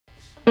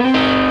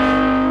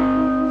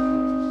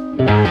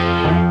Hello,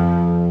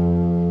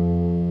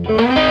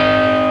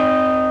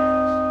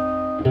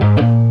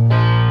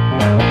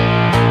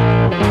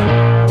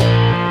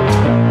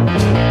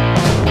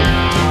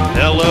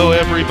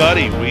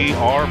 everybody. We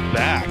are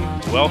back.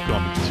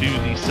 Welcome to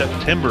the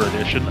September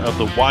edition of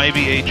the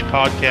YVH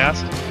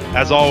podcast.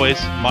 As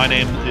always, my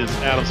name is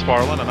Adam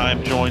Sparlin, and I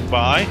am joined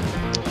by...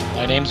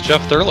 My name's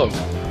Jeff Thurlow.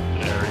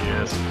 There he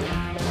is.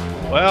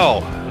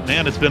 Well,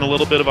 man, it's been a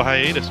little bit of a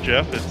hiatus,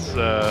 Jeff. It's,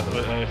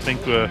 I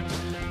think,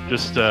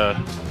 just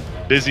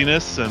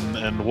busyness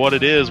and what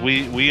it is.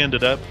 We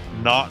ended up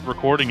not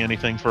recording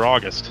anything for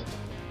August.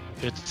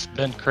 It's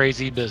been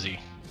crazy busy.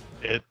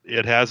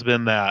 It has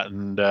been that,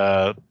 and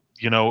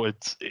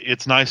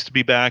it's nice to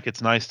be back.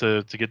 It's nice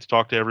to get to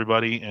talk to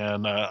everybody,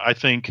 and I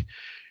think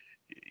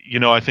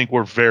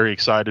we're very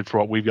excited for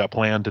what we've got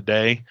planned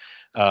today.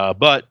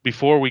 But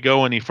before we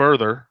go any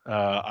further,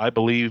 I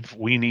believe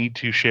we need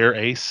to share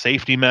a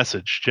safety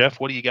message. Jeff,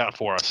 what do you got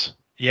for us?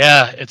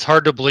 Yeah, it's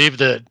hard to believe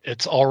that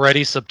it's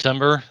already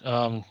September.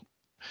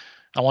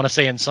 I want to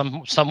say in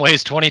some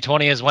ways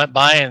 2020 has went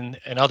by, and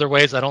in other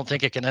ways I don't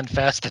think it can end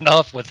fast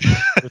enough with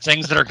the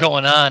things that are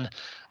going on.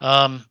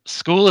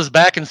 School is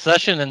back in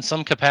session in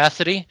some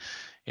capacity,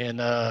 and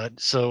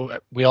so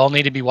we all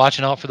need to be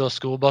watching out for those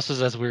school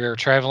buses as we're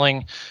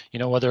traveling,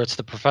 whether it's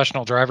the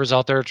professional drivers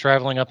out there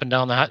traveling up and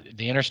down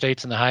the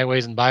interstates and the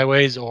highways and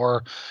byways,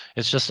 or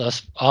it's just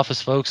us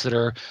office folks that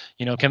are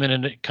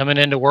coming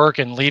into work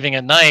and leaving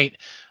at night.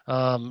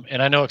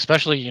 And I know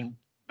especially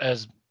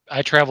as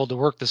I traveled to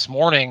work this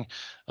morning,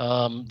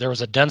 there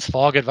was a dense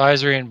fog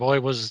advisory, and boy,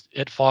 was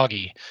it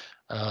foggy.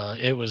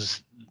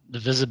 The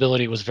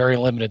visibility was very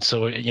limited.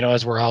 So,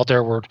 as we're out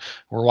there, we're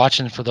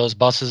watching for those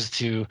buses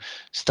to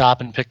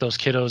stop and pick those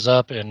kiddos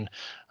up, and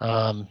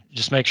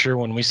just make sure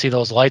when we see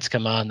those lights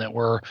come on that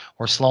we're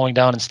slowing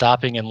down and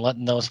stopping and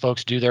letting those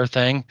folks do their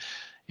thing,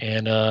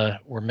 and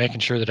we're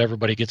making sure that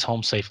everybody gets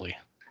home safely.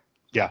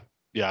 Yeah,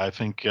 I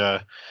think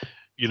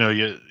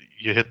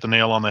you hit the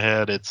nail on the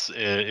head.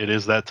 It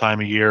is that time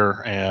of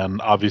year,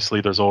 and obviously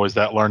there's always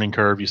that learning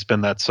curve. You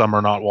spend that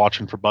summer not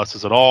watching for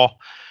buses at all,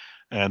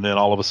 and then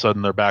all of a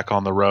sudden they're back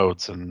on the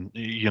roads. And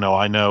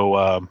I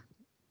know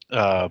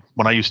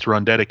when I used to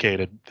run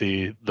dedicated,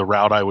 the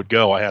route I would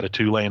go, I had a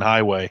 2-lane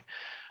highway,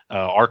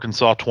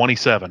 Arkansas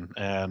 27,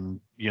 and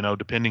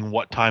depending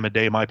what time of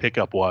day my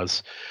pickup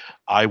was,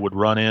 I would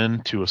run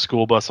into a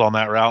school bus on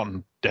that route,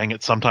 and dang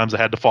it, sometimes I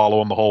had to follow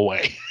them the whole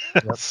way.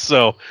 Yep.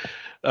 So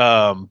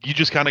you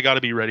just kind of got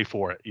to be ready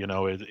for it.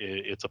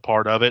 It's a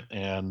part of it,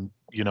 and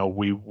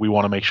we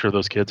want to make sure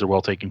those kids are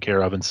well taken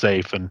care of and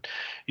safe, and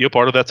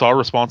part of that's our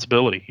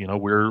responsibility.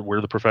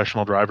 We're the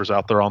professional drivers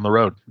out there on the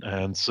road,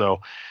 and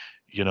so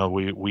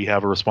we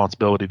have a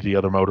responsibility to the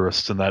other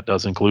motorists, and that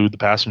does include the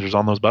passengers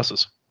on those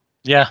buses.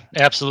 Yeah,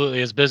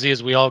 absolutely. As busy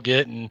as we all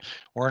get, and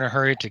we're in a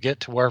hurry to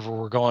get to wherever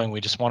we're going,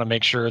 we just want to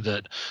make sure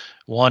that,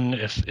 one,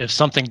 if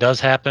something does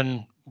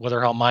happen,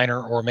 whether how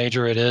minor or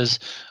major it is,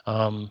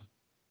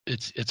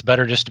 it's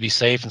better just to be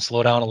safe and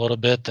slow down a little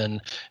bit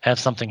than have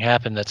something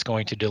happen that's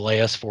going to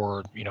delay us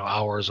for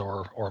hours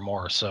or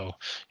more. So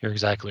you're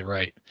exactly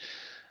right.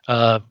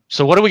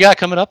 So what do we got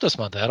coming up this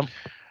month, Adam?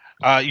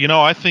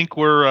 I think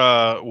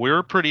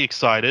we're pretty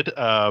excited.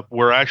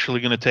 We're actually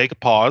going to take a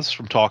pause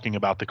from talking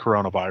about the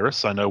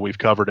coronavirus. I know we've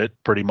covered it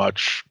pretty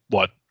much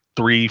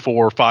 3,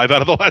 4, 5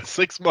 out of the last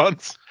 6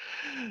 months.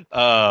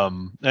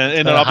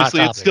 And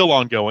obviously it's still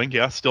ongoing.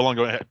 Yeah, still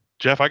ongoing.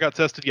 Jeff, I got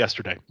tested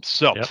yesterday.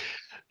 So, yep.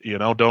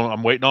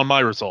 I'm waiting on my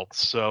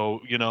results.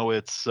 So,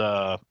 it's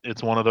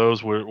one of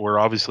those we're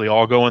obviously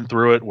all going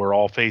through it. We're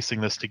all facing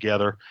this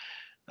together.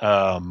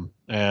 And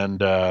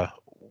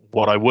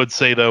what I would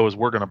say though, is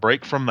we're going to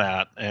break from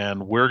that,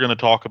 and we're going to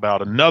talk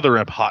about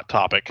another hot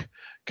topic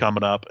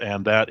coming up.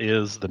 And that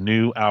is the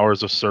new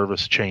hours of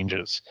service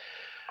changes.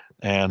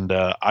 And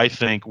I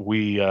think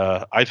we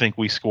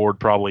scored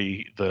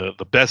probably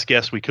the best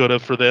guess we could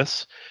have for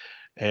this.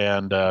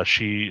 And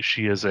she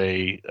is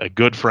a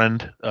good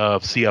friend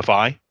of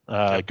CFI,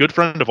 good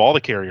friend of all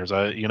the carriers.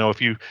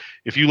 If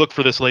you look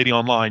for this lady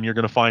online, you're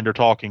going to find her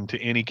talking to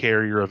any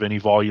carrier of any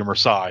volume or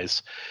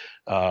size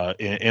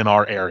in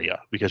our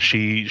area, because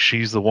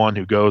she's the one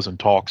who goes and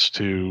talks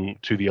to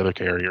the other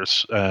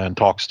carriers and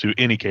talks to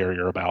any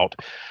carrier about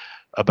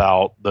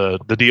the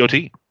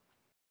DOT.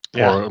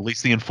 Yeah. Or at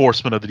least the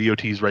enforcement of the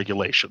DOT's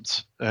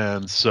regulations.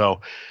 And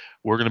so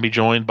we're going to be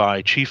joined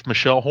by Chief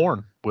Michelle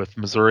Horn with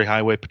Missouri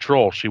Highway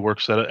Patrol. She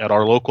works at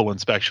our local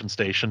inspection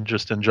station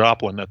just in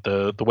Joplin at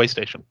the way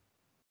station.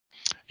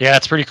 Yeah,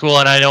 it's pretty cool,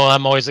 and I know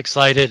I'm always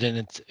excited,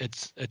 and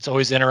it's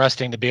always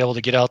interesting to be able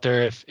to get out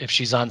there if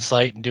she's on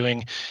site and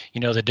doing,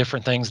 the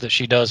different things that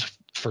she does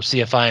for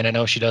CFI, and I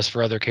know she does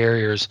for other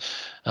carriers.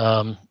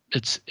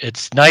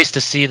 It's nice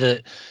to see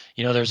that,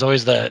 there's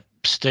always that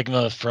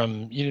stigma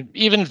from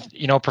even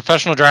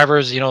professional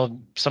drivers.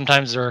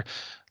 Sometimes they're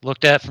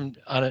looked at in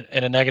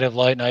a negative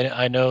light, and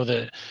I know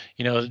that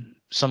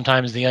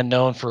sometimes the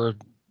unknown for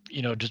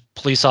just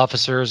police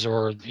officers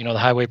or, the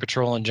highway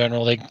patrol in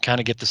general, they kind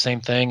of get the same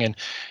thing. And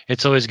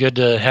it's always good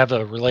to have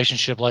a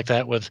relationship like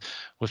that with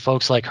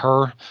folks like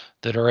her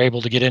that are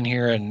able to get in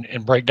here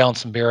and break down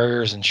some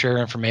barriers and share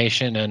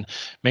information and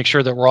make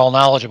sure that we're all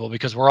knowledgeable,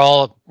 because we're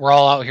all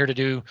out here to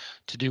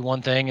do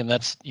one thing, and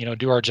that's,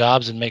 do our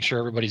jobs and make sure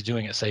everybody's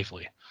doing it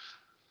safely.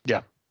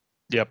 Yeah.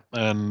 Yep.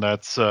 And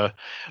that's I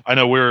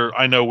know we're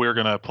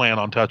going to plan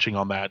on touching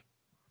on that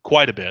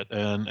quite a bit,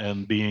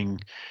 and being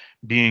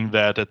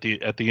that at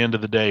the end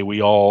of the day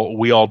we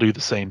all do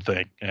the same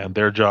thing, and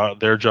their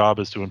job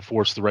is to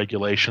enforce the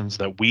regulations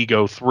that we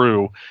go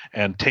through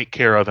and take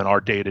care of in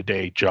our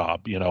day-to-day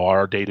job.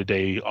 Our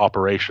day-to-day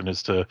operation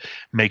is to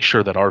make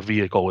sure that our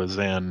vehicle is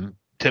in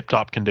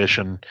tip-top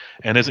condition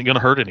and isn't going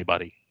to hurt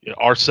anybody,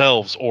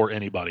 ourselves or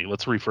anybody.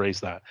 Let's rephrase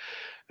that.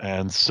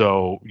 And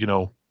so,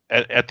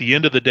 at the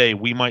end of the day,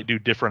 we might do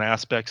different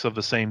aspects of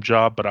the same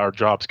job, but our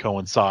jobs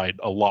coincide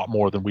a lot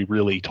more than we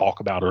really talk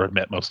about or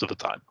admit most of the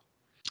time.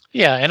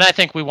 Yeah, and I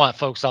think we want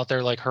folks out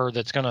there like her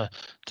that's gonna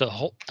to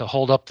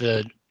hold up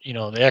the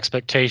the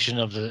expectation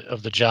of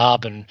the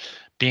job and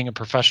being a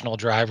professional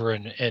driver,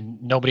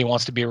 and nobody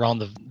wants to be around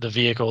the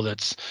vehicle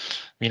that's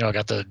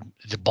got the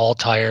ball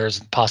tires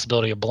and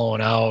possibility of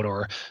blowing out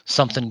or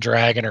something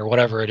dragging or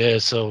whatever it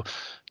is. So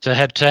to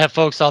have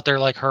folks out there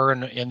like her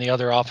and the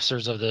other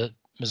officers of the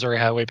Missouri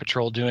Highway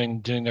Patrol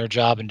doing their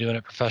job and doing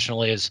it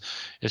professionally it's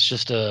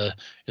a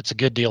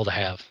good deal to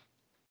have.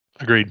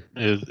 Agreed.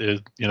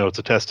 It's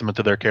a testament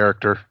to their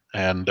character,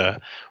 and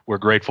we're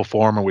grateful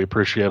for them, and we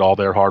appreciate all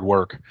their hard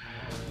work.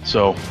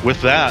 So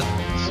with that,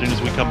 as soon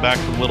as we come back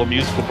from a little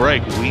musical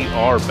break, we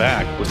are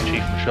back with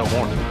Chief Michelle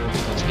Horn.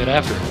 Let's get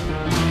after it.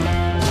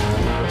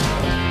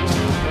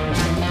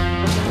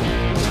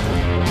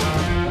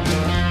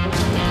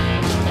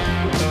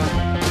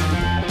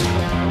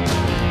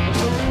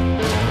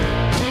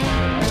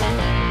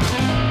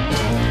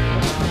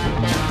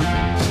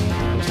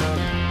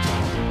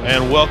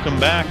 And welcome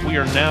back. We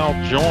are now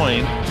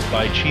joined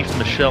by Chief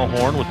Michelle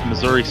Horn with the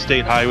Missouri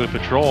State Highway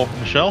Patrol.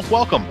 Michelle,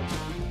 welcome.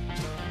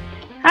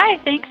 Hi,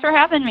 thanks for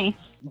having me.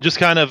 Just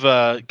kind of,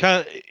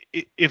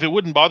 if it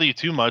wouldn't bother you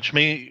too much,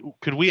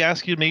 could we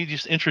ask you to maybe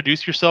just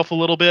introduce yourself a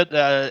little bit?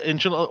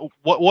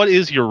 What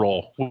is your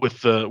role with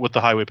the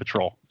Highway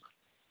Patrol?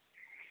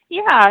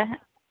 Yeah,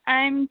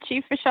 I'm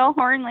Chief Michelle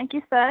Horn, like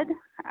you said.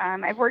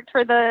 I've worked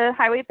for the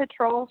Highway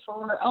Patrol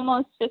for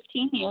almost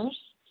 15 years.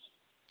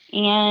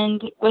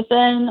 And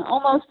within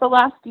almost the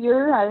last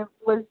year, I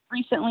was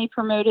recently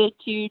promoted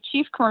to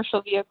Chief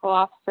Commercial Vehicle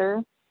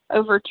Officer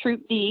over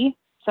Troop D.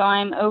 So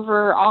I'm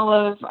over all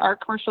of our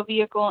commercial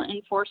vehicle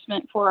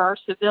enforcement for our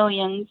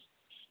civilians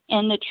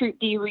in the Troop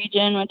D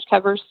region, which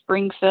covers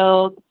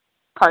Springfield,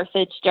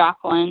 Carthage,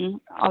 Joplin,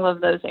 all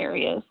of those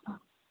areas.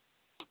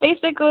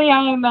 Basically,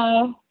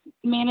 I'm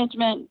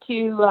management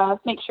to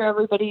make sure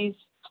everybody's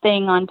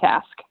staying on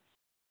task.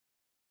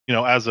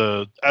 As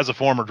a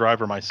former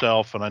driver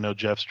myself, and I know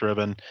Jeff's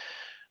driven,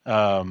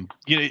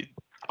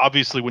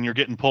 obviously when you're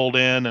getting pulled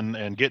in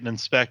and getting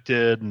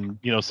inspected, and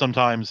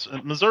sometimes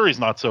Missouri's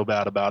not so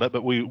bad about it,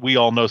 but we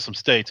all know some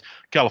states,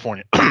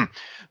 California,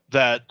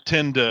 that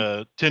tend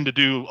to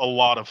do a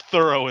lot of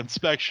thorough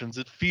inspections.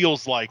 It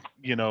feels like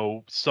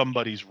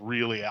somebody's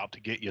really out to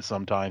get you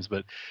sometimes,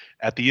 but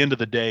at the end of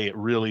the day, it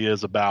really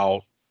is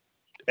about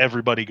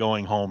everybody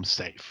going home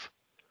safe.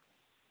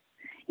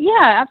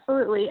 Yeah,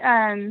 absolutely.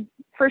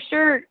 For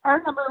sure,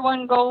 our number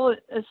one goal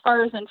as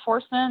far as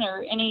enforcement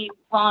or any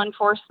law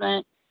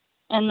enforcement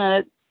in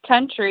the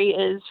country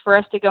is for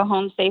us to go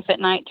home safe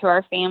at night to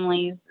our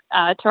families,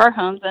 to our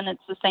homes, and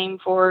it's the same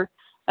for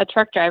a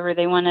truck driver.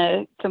 They want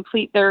to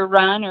complete their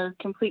run or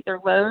complete their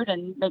load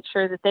and make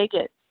sure that they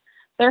get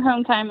their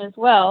home time as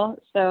well.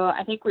 So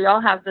I think we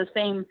all have the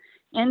same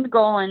end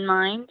goal in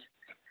mind,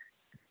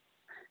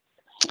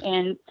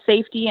 and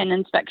safety and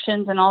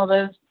inspections and all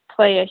those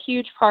play a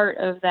huge part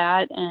of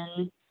that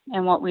and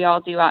what we all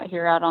do out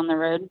here out on the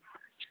road.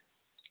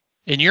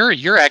 And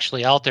you're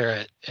actually out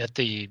there at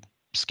the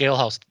scale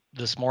house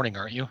this morning,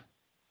 aren't you?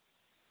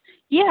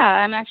 Yeah,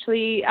 I'm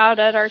actually out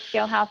at our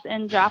scale house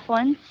in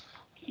Joplin,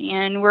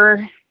 and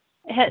we're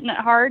hitting it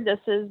hard.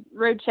 This is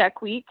road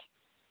check week,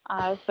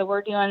 so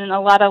we're doing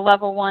a lot of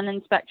level 1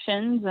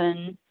 inspections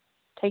and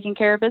taking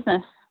care of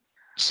business.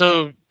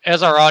 So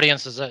as our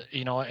audience is,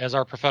 as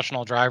our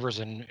professional drivers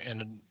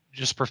and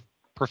just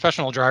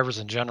professional drivers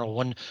in general,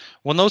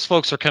 when those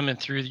folks are coming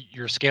through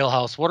your scale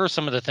house, what are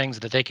some of the things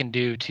that they can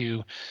do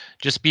to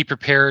just be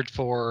prepared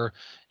for,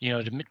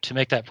 to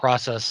make that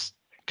process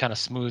kind of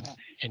smooth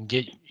and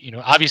get,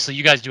 obviously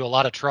you guys do a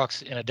lot of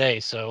trucks in a day.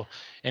 So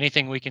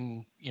anything we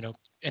can,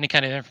 any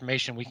kind of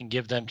information we can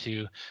give them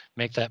to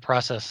make that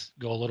process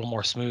go a little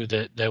more smooth,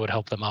 that would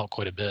help them out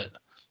quite a bit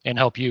and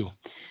help you.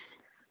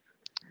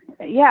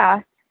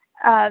 Yeah.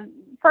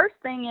 First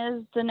thing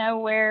is to know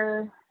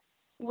where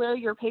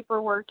your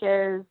paperwork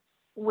is,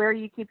 where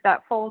you keep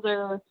that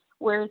folder,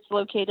 where it's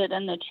located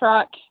in the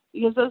truck,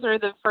 because those are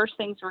the first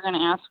things we're going to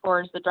ask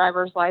for is the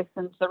driver's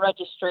license, the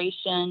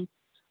registration,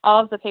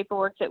 all of the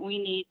paperwork that we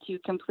need to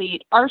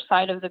complete our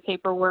side of the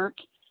paperwork.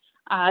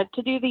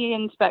 to do the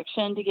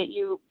inspection to get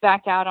you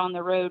back out on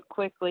the road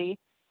quickly.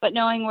 But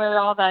knowing where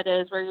all that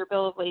is, where your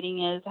bill of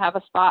lading is, have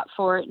a spot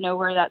for it, know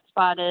where that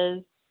spot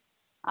is,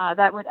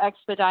 that would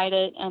expedite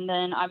it. And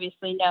then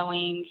obviously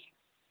knowing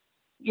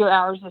your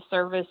hours of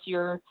service,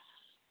 your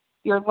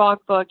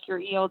logbook,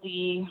 your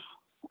ELD,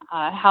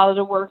 how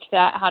to work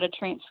that, how to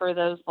transfer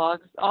those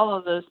logs, all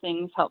of those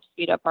things help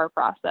speed up our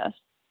process.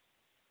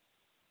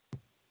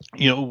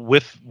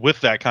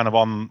 With that kind of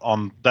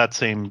on that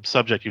same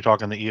subject, you're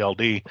talking the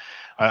ELD.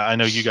 I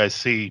know you guys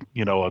see,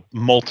 a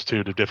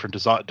multitude of different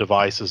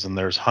devices, and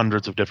there's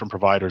hundreds of different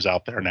providers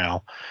out there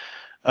now.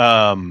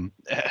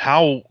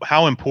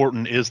 How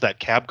important is that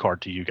cab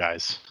card to you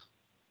guys?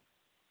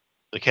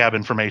 The cab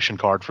information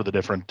card for the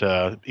different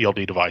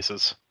ELD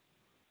devices.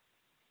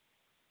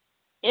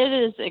 It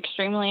is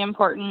extremely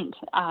important.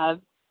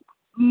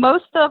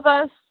 Most of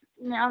us,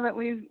 now that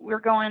we're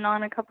going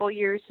on a couple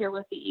years here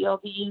with the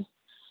ELDs,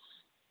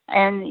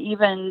 and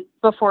even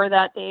before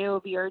that, the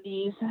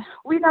AOBRDs,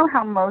 we know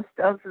how most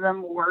of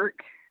them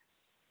work.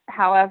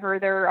 However,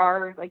 there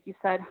are, like you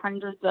said,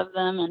 hundreds of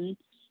them, and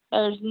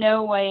there's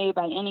no way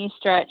by any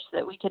stretch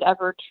that we could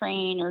ever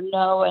train or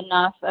know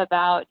enough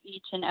about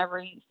each and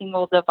every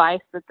single device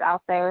that's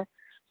out there.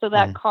 So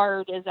that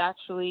card is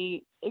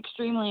actually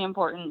extremely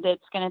important.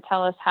 It's going to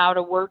tell us how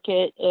to work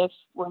it if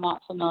we're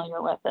not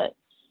familiar with it.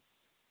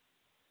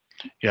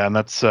 Yeah, and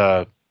that's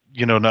not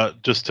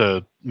just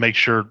to make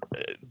sure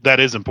that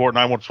is important.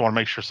 I just want to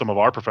make sure some of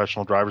our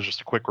professional drivers,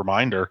 just a quick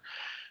reminder,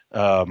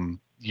 drivers,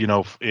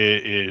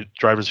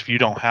 if you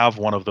don't have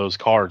one of those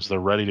cards, they're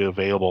ready to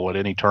available at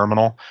any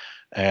terminal.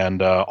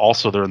 And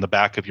also they're in the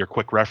back of your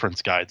quick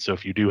reference guide. So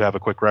if you do have a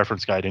quick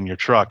reference guide in your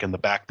truck, in the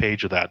back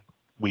page of that,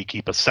 we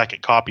keep a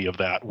second copy of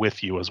that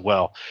with you as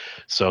well.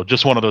 So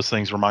just one of those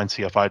things, remind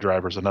CFI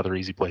drivers, another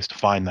easy place to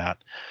find that.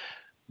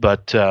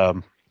 But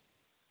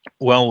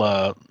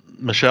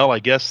Michelle, I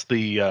guess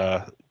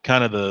the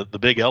kind of the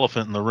big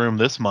elephant in the room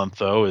this month,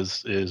 though,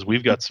 is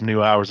we've got some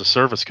new hours of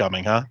service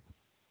coming, huh?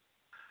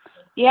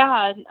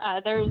 Yeah,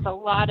 there's a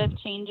lot of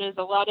changes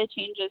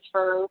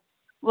for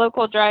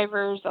local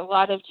drivers, a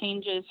lot of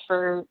changes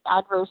for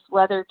adverse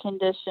weather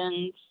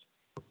conditions,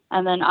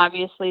 and then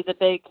obviously the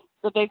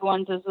big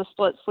ones is the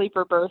split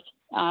sleeper berth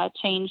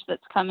change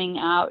that's coming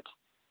out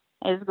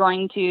is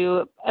going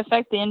to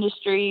affect the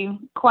industry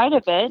quite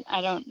a bit.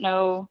 I don't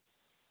know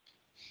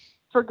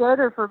for good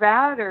or for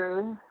bad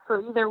or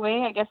for either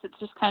way. I guess it's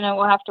just kind of,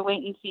 we'll have to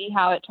wait and see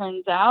how it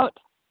turns out.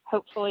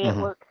 Hopefully it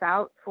works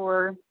out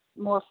for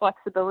more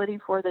flexibility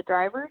for the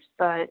drivers,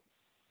 but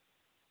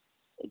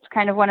it's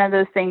kind of one of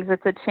those things.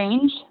 It's a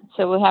change.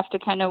 So we'll have to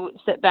kind of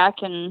sit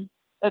back and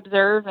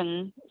observe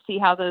and see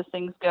how those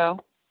things go.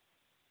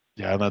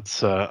 Yeah,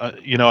 that's, I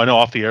know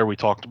off the air we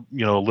talked, a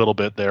little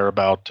bit there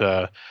about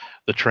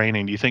the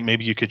training. Do you think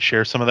maybe you could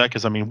share some of that?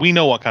 Because, we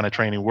know what kind of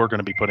training we're going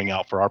to be putting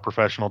out for our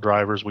professional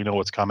drivers. We know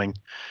what's coming,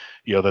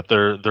 that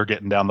they're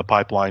getting down the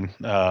pipeline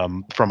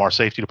from our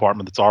safety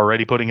department that's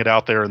already putting it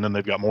out there, and then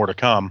they've got more to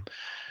come.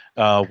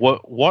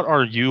 What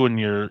are you and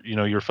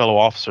your fellow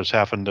officers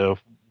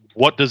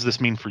what does this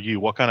mean for you?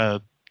 What kind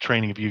of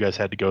training have you guys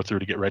had to go through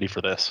to get ready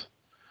for this?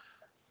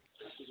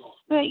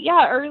 But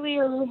yeah,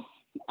 earlier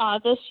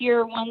this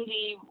year when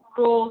the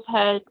rules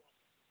had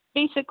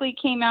basically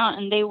came out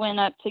and they went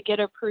up to get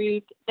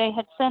approved, they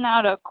had sent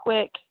out a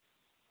quick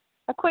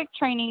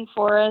training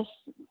for us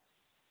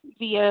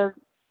via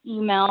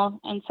email,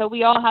 and so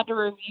we all had to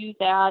review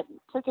that.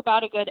 It took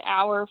about a good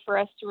hour for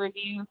us to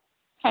review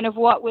kind of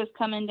what was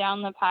coming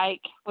down the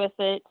pike with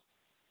it.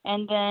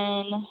 And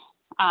then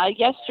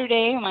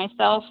yesterday,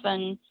 myself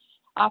and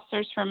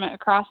officers from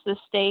across the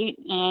state,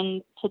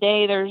 and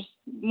today there's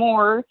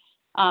more,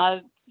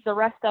 the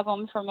rest of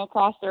them from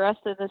across the rest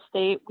of the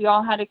state, we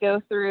all had to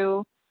go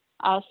through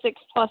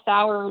 6+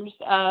 hours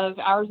of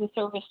hours of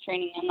service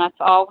training, and that's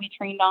all we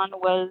trained on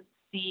was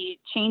the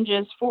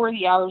changes for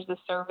the hours of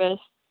service,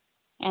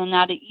 and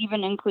that it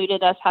even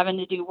included us having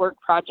to do work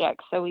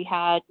projects. So we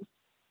had,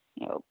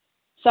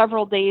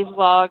 several days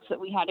logs that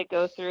we had to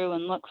go through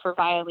and look for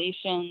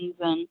violations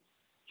and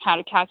how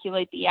to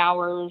calculate the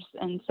hours.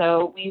 And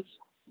so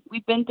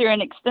we've been through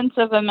an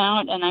extensive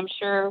amount, and I'm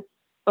sure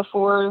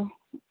before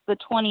the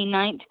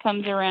 29th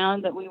comes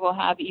around that we will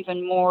have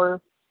even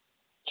more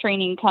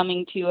training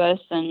coming to us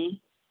and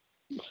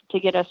to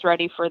get us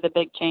ready for the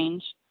big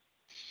change.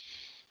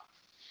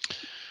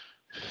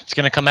 It's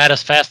going to come at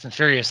us fast and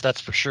furious,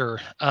 that's for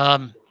sure.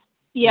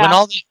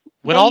 Yeah.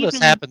 When all this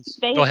happens,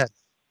 go ahead.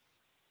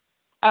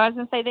 I was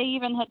going to say, they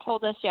even had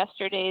told us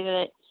yesterday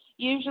that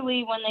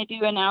usually when they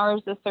do an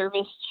hours of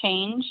service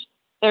change,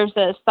 there's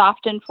a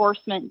soft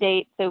enforcement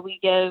date. So we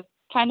give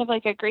kind of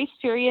like a grace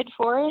period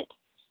for it.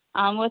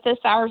 With this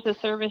hours of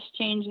service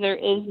change, there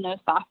is no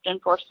soft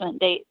enforcement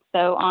date.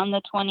 So on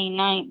the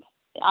 29th,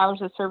 the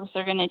hours of service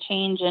are going to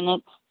change, and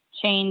it's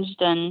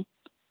changed, and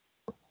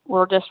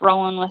we're just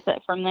rolling with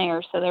it from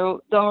there. So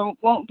there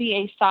won't be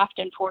a soft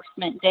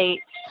enforcement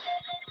date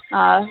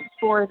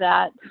for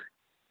that.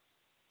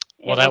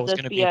 Well, that was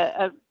going to be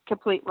a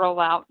complete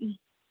rollout.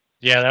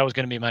 Yeah, that was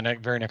going to be my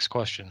very next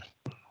question.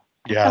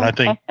 Yeah, and I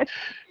think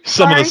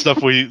some of the Sorry.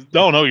 stuff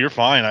no, you're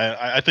fine.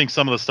 I think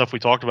some of the stuff we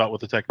talked about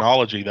with the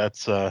technology,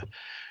 that's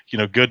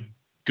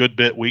good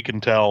bit we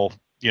can tell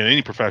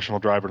any professional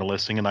driver to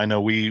listening. And I know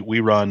we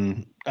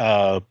run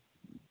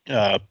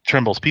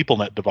Trimble's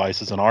PeopleNet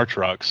devices in our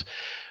trucks,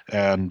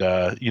 and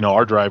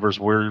our drivers,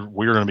 we're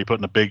going to be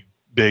putting a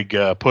big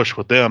push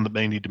with them that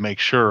they need to make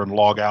sure and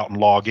log out and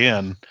log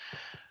in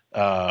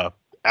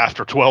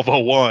after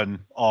 12:01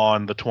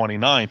 on the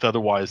 29th.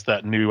 Otherwise,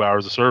 that new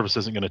hours of service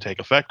isn't going to take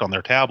effect on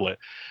their tablet.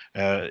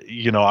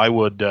 I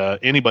would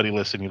anybody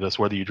listening to this,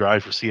 whether you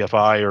drive for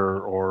CFI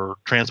or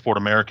Transport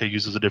America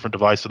uses a different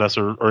device than us,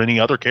 or any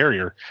other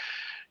carrier,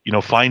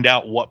 find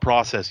out what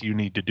process you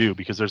need to do,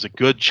 because there's a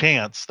good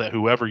chance that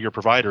whoever your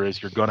provider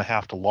is, you're going to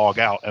have to log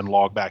out and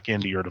log back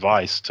into your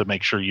device to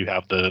make sure you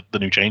have the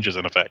new changes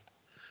in effect.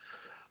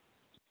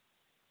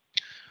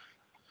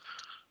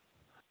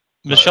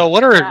 Michelle,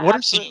 what are some...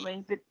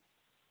 absolutely.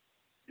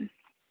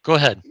 Go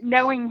ahead.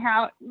 Knowing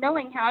how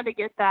to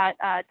get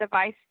that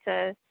device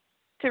to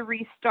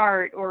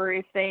restart, or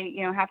if they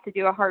have to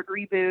do a hard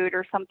reboot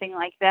or something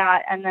like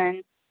that, and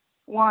then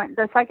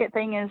the second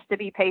thing is to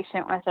be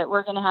patient with it.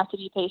 We're going to have to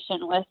be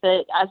patient with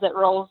it as it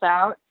rolls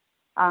out,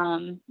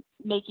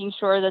 making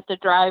sure that the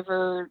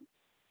driver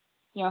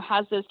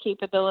has those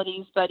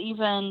capabilities. But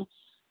even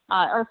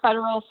our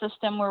federal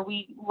system, where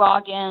we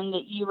log in,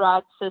 the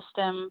EROD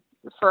system,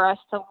 for us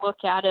to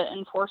look at it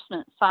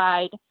enforcement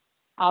side,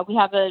 we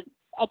have a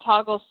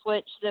toggle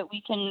switch that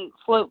we can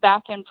float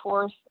back and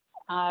forth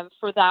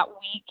for that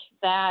week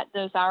that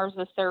those hours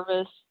of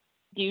service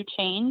do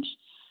change.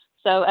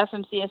 So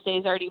FMCSA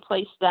has already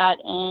placed that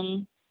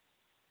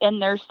in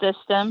their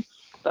system,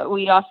 but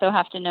we also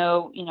have to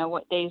know,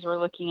 what days we're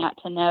looking at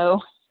to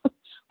know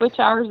which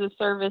hours of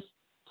service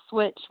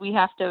switch we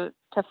have to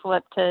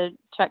flip to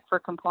check for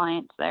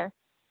compliance there.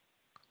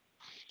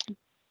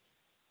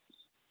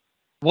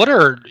 What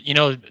are,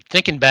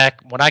 thinking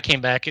back when I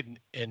came back in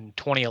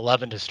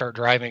 2011 to start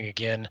driving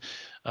again,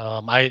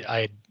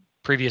 I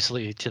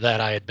previously to that,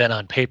 I had been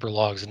on paper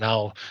logs, and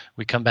now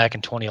we come back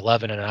in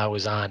 2011 and I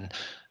was on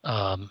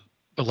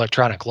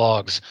electronic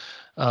logs.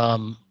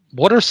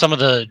 What are some of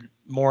the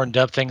more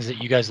in-depth things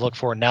that you guys look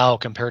for now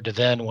compared to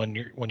then, when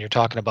you're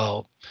talking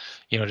about,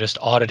 just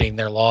auditing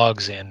their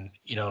logs? And,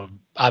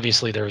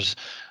 obviously there's,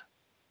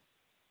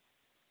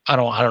 I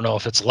don't know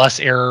if it's less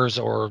errors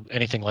or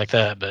anything like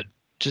that, but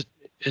just,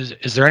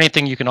 is there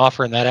anything you can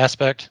offer in that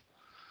aspect?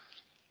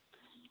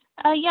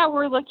 Yeah,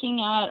 we're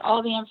looking at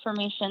all the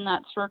information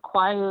that's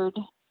required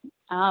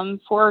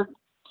for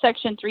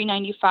Section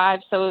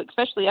 395. So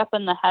especially up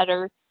in the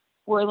header,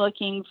 we're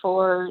looking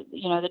for,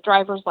 the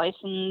driver's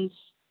license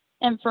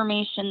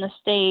information, the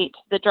state,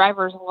 the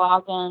driver's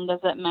login, does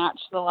it match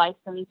the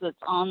license that's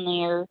on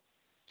there?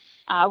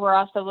 We're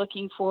also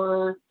looking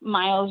for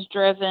miles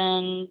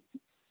driven,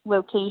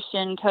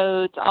 location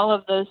codes, all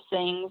of those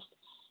things.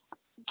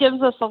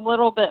 Gives us a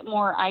little bit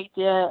more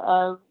idea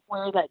of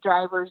where that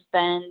driver's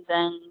been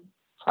than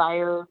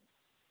prior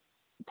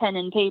pen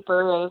and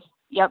paper of,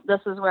 yep,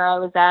 this is where I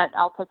was at.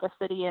 I'll pick a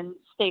city and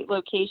state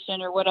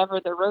location or whatever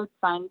the road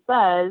sign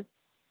says.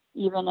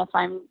 Even if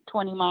I'm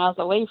 20 miles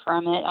away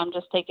from it, I'm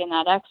just taking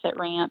that exit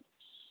ramp.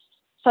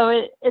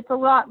 So it's a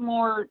lot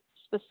more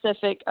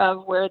specific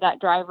of where that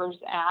driver's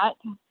at.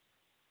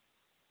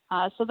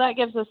 So that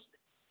gives us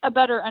a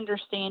better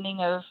understanding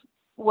of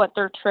what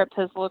their trip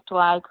has looked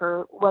like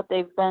or what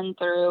they've been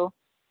through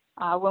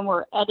when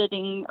we're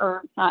editing,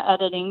 or not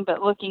editing,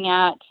 but looking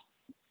at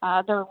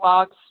their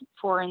logs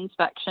for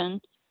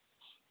inspection.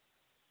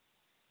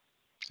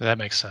 That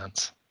makes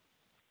sense.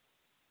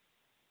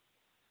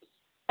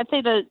 I'd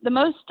say the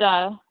most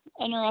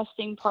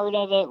interesting part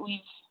of it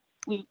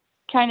we've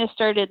kind of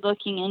started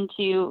looking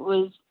into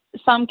was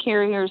some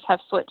carriers have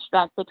switched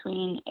back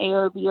between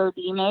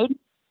ARBRD mode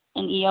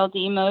and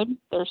ELD mode.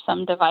 There's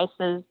some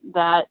devices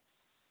that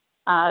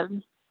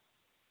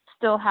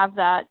still have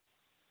that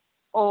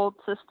old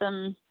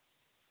system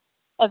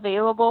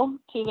available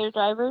to their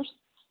drivers.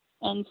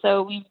 And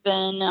so we've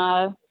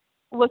been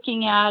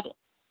looking at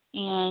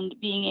and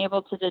being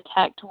able to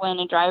detect when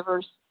a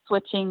driver's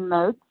switching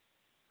modes,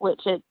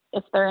 which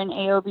if they're in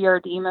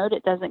AOBRD mode,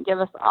 it doesn't give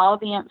us all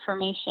the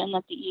information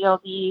that the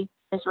ELD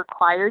is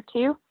required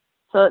to.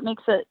 So it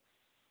makes it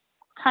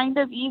kind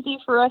of easy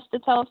for us to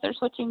tell if they're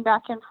switching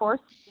back and forth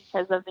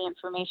because of the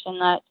information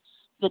that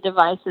the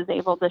device is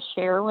able to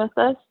share with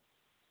us.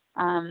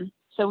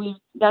 So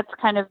that's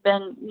kind of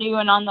been new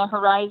and on the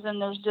horizon.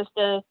 There's just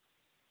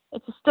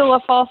it's still a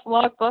false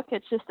logbook.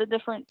 It's just a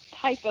different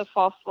type of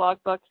false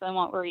logbook than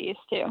what we're used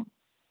to.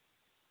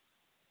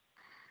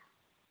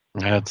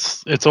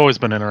 It's always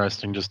been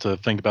interesting just to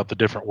think about the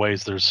different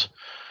ways there's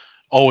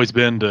always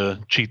been to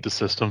cheat the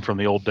system, from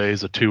the old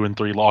days of 2 and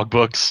 3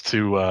 logbooks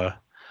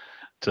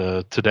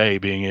to today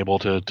being able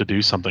to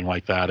do something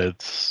like that.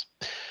 It's,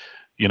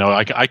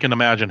 I can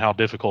imagine how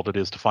difficult it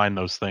is to find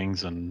those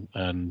things and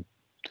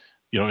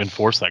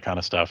enforce that kind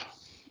of stuff.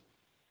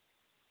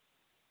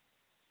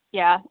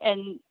 Yeah,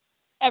 and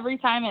every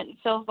time it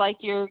feels like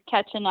you're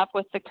catching up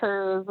with the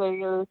curve,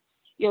 or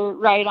you're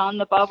right on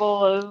the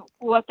bubble of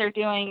what they're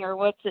doing or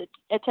what's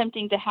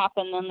attempting to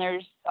happen, then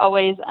there's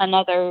always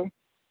another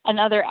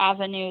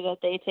avenue that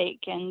they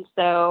take. And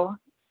so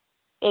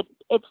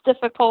it's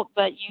difficult,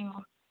 but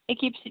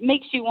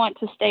makes you want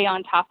to stay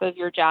on top of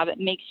your job. It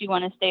makes you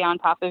want to stay on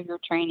top of your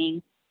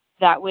training.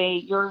 That way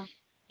you're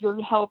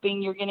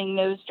getting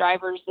those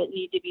drivers that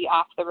need to be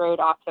off the road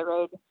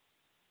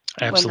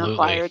Absolutely. when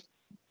required.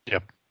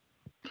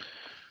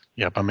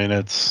 Yep. I mean,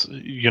 it's,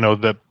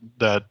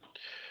 that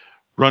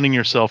running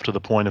yourself to the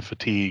point of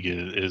fatigue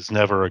is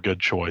never a good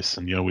choice.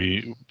 And,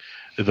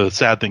 the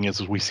sad thing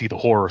is we see the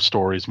horror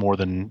stories more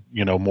than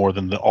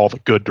all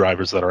the good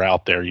drivers that are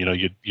out there.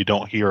 You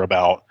don't hear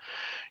about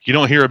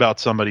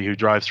somebody who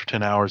drives for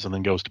 10 hours and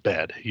then goes to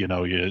bed. You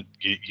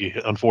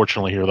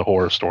unfortunately hear the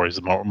horror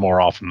stories more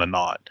often than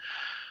not.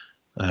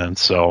 And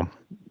so,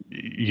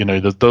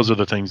 those are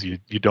the things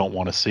you don't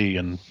want to see.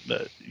 And,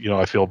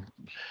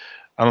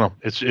 I don't know.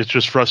 It's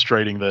just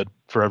frustrating that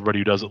for everybody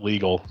who does it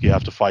legal, you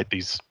have to fight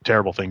these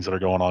terrible things that are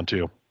going on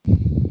too.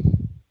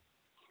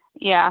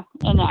 Yeah,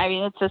 and I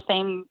mean it's the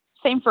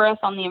same for us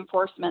on the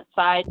enforcement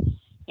side.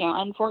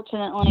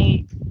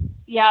 Unfortunately,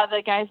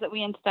 the guys that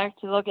we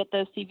inspect, they'll get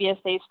those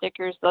CVSA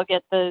stickers, they'll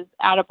get those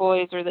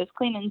attaboys or those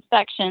clean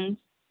inspections,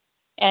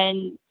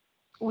 and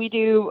we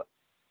do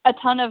a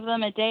ton of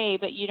them a day,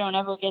 but you don't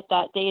ever get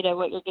that data.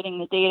 What you're getting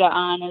the data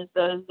on is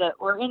those that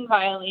were in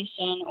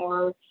violation,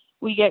 or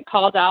we get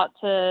called out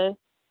to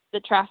the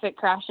traffic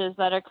crashes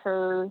that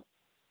occur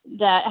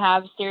that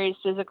have serious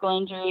physical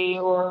injury,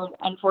 or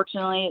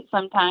unfortunately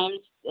sometimes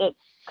it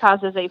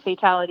causes a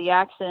fatality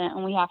accident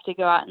and we have to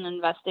go out and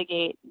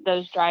investigate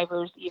those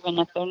drivers. Even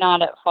if they're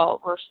not at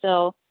fault, we're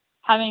still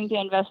having to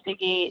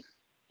investigate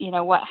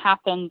what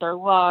happened, their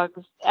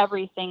logs,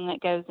 everything that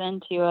goes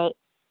into it.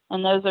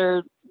 And those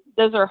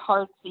are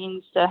hard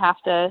scenes to have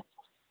to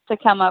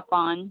come up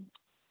on.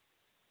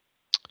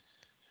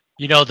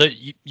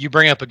 That you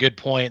bring up a good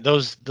point.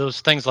 Those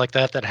things like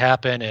that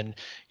happen, and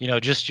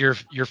just your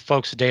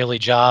folks' daily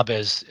job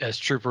as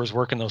troopers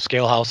working those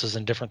scale houses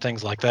and different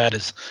things like that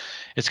it's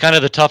kind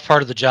of the tough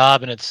part of the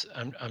job, and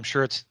I'm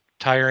sure it's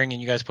tiring,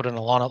 and you guys put in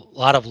a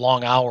lot of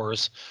long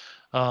hours.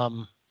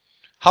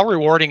 How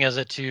rewarding is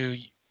it to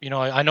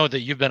I know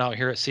that you've been out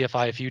here at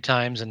CFI a few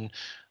times, and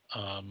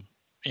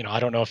I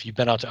don't know if you've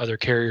been out to other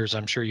carriers.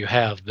 I'm sure you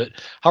have, but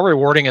how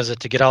rewarding is it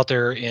to get out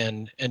there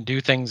and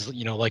do things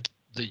like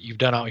that you've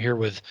done out here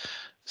with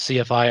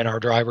CFI and our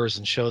drivers,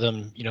 and show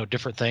them,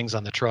 different things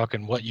on the truck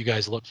and what you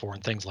guys look for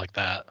and things like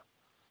that?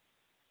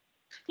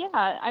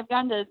 Yeah, I've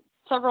gone to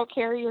several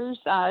carriers,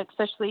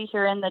 especially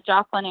here in the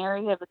Joplin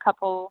area. I have a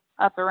couple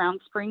up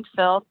around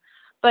Springfield.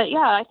 But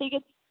yeah, I think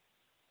it's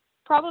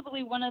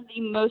probably one of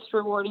the most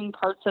rewarding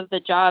parts of the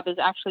job is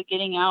actually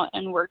getting out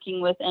and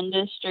working with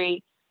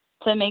industry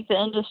to make the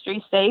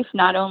industry safe,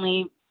 not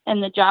only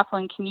in the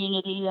Joplin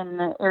community and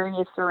the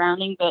areas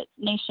surrounding, but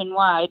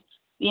nationwide.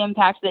 The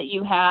impact that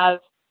you have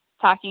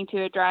talking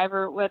to a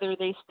driver, whether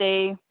they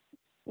stay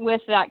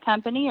with that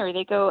company or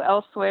they go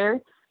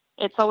elsewhere,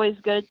 it's always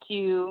good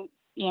to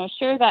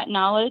share that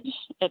knowledge.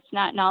 It's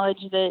not knowledge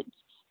that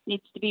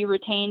needs to be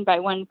retained by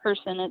one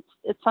person.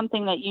 It's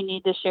something that you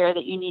need to share,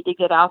 that you need to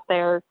get out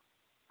there,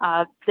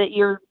 that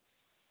you're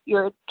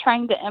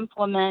trying to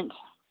implement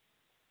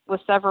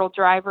with several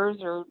drivers,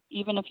 or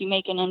even if you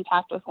make an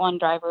impact with one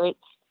driver,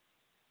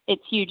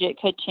 it's huge. It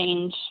could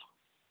change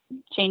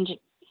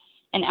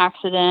an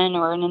accident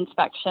or an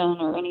inspection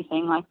or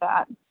anything like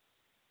that.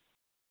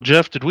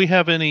 Jeff, did we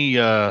have any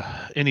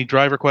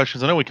driver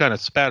questions? I know we kind of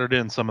spattered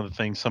in some of the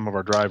things some of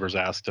our drivers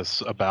asked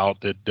us about.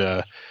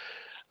 Do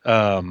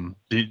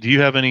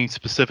you have any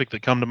specific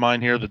that come to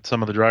mind here that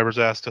some of the drivers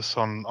asked us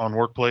on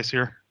Workplace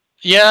here?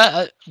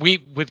 Yeah,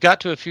 we've got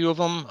to a few of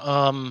them.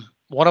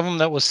 One of them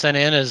that was sent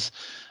in is,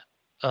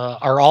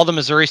 are all the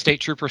Missouri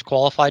State Troopers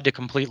qualified to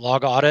complete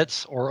log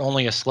audits, or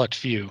only a select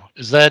few?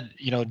 Is that,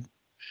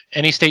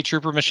 any state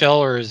trooper,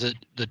 Michelle, or is it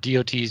the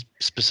DOT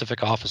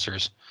specific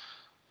officers?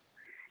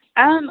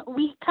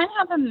 We kind of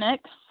have a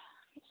mix.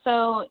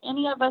 So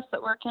any of us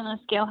that work in a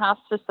scale house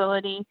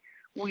facility,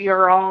 we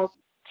are all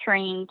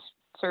trained,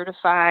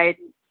 certified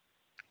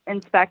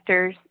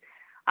inspectors.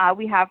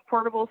 We have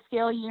portable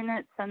scale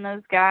units, and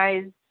those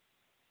guys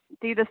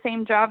do the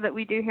same job that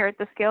we do here at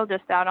the scale,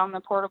 just out on the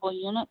portable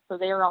unit. So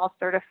they are all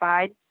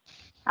certified.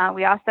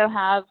 We also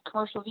have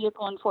commercial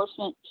vehicle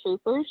enforcement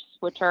troopers,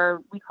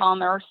 we call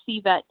them our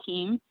CVET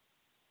team.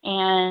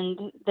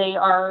 And they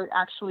are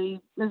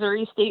actually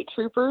Missouri State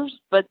Troopers,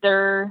 but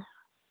their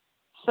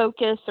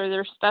focus or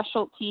their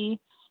specialty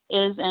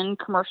is in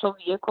commercial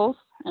vehicles.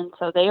 And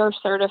so they are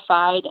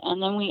certified.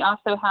 And then we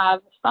also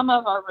have some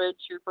of our road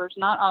troopers,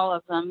 not all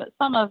of them, but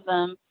some of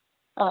them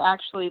are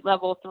actually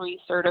level 3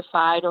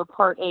 certified or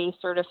Part A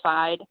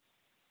certified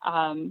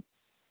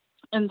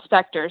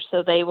inspectors.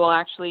 So they will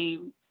actually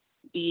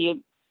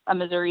be a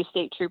Missouri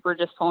State Trooper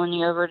just pulling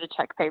you over to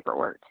check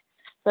paperwork.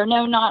 So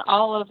no, not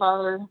all of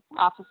our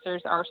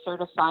officers are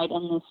certified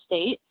in this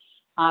state,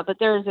 but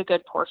there is a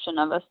good portion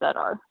of us that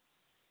are.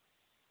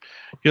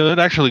 Yeah,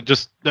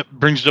 that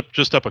brings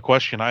up a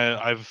question.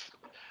 I've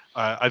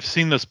I've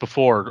seen this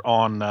before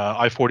on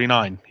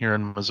I-49 here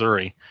in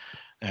Missouri,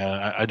 and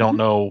I don't Mhm.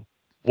 know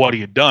what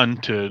he had done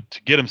to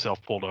get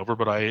himself pulled over,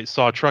 but I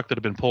saw a truck that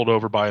had been pulled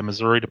over by a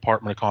Missouri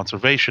Department of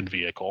Conservation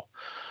vehicle.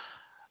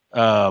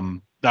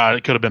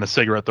 It could have been a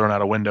cigarette thrown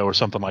out a window or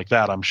something like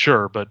that, I'm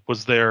sure. But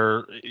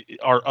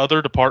are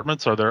other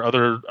departments, are there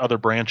other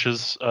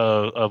branches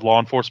of law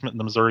enforcement in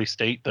the Missouri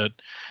state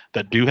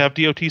that do have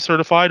DOT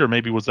certified, or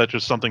maybe was that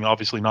just something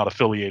obviously not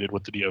affiliated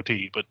with the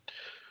DOT, but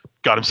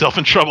got himself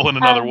in trouble in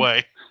another Um,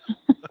 way?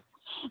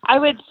 I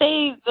would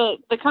say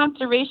the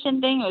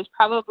conservation thing was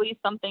probably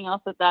something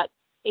else that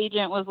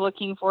agent was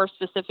looking for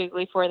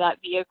specifically for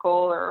that vehicle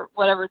or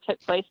whatever took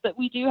place. But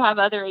we do have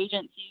other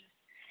agencies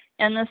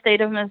in the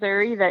state of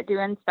Missouri that do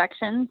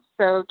inspections.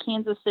 So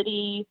Kansas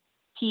City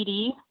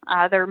PD,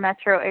 their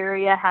metro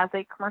area, has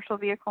a commercial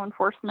vehicle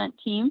enforcement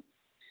team.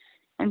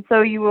 And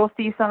so you will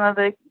see some of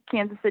the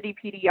Kansas City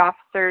PD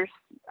officers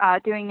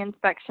doing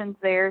inspections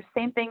there.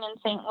 Same thing in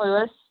St.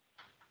 Louis.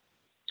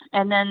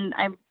 And then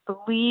I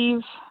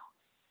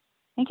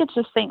think it's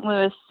just St.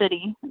 Louis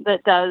City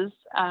that does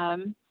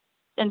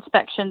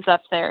inspections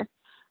up there.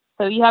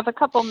 So you have a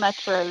couple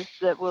metros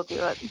that will do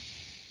it.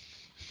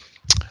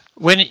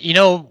 When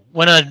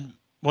when an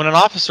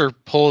officer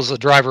pulls a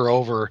driver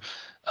over,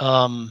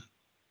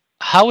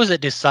 how is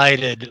it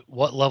decided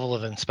what level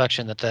of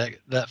inspection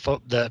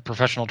that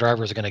professional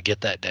driver is going to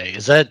get that day?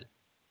 Is that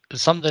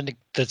something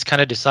that's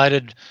kind of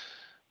decided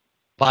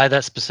by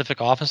that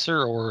specific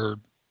officer, or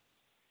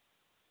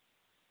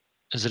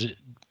is it,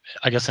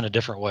 I guess, in a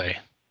different way?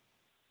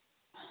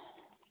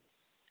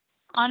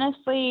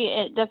 Honestly,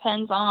 it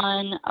depends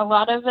on, a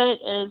lot of it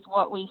is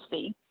what we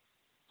see.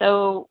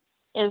 So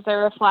is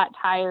there a flat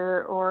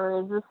tire,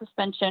 or is the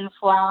suspension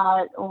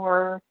flat,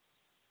 or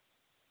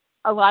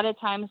a lot of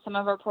times some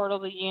of our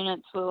portable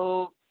units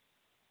will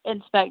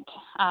inspect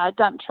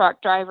dump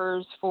truck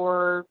drivers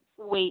for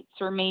weights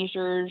or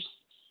measures.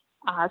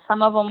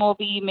 Some of them will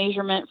be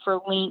measurement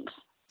for length.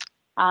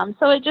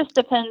 So it just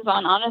depends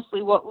on,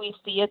 honestly, what we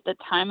see at the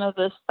time of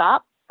the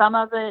stop. Some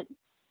of it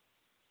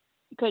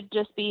could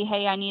just be,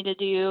 hey, I need to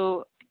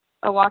do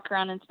a walk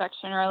around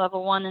inspection or a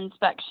level 1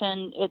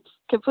 inspection. It's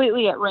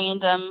completely at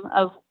random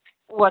of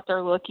what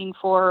they're looking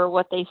for or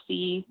what they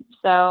see.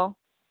 So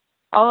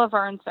all of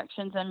our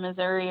inspections in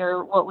Missouri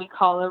are what we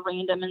call a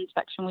random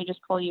inspection. We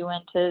just pull you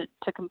in to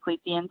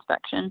complete the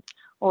inspection.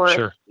 Or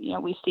Sure.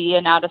 if we see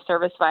an out of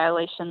service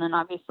violation, then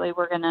obviously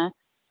we're going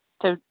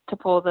to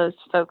pull those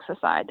folks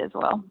aside as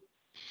well.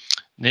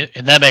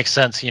 And that makes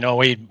sense.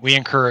 We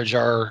encourage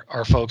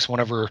our folks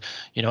whenever,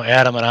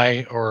 Adam and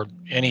I, or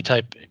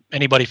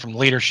anybody from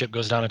leadership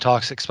goes down and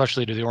talks,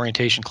 especially to the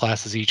orientation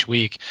classes each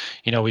week.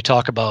 We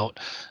talk about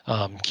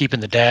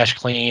keeping the dash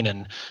clean,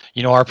 and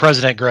our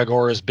president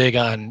Gregor is big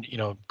on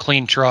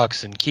clean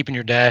trucks and keeping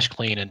your dash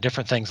clean and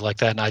different things like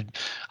that. And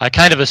I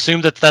kind of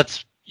assumed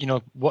that's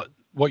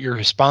what your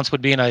response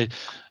would be, and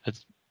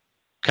it's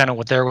kind of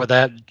what they're with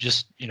that.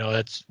 Just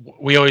that's,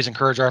 we always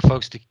encourage our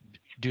folks to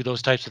do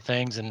those types of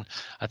things, and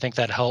I think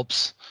that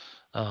helps.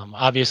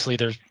 Obviously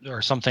there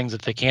are some things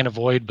that they can't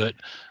avoid, but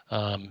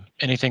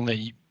anything that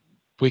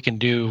we can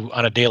do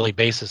on a daily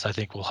basis, I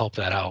think, will help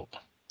that out.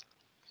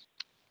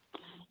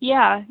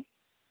 Yeah,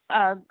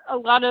 a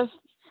lot of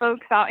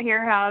folks out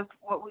here have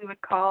what we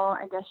would call,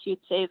 I guess you'd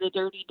say, the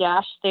dirty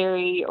dash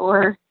theory,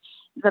 or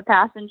the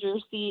passenger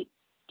seat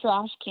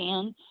trash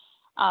can.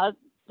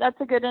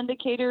 That's a good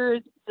indicator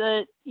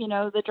that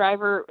the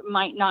driver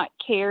might not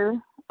care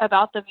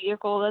about the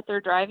vehicle that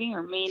they're driving,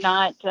 or may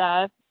not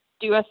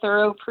do a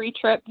thorough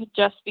pre-trip,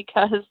 just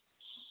because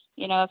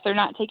if they're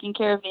not taking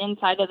care of the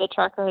inside of the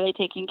truck, are they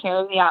taking care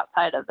of the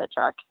outside of the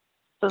truck?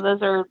 So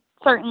those are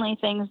certainly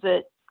things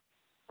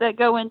that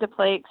go into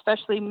play,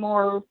 especially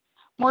more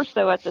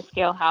so at the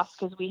scale house,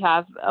 because we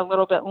have a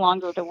little bit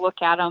longer to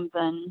look at them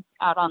than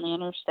out on the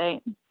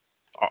interstate.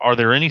 Are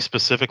there any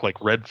specific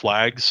red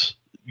flags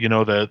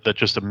that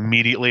just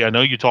immediately? I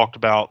know you talked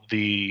about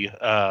the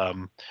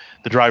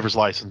driver's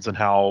license and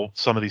how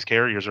some of these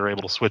carriers are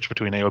able to switch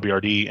between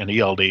AOBRD and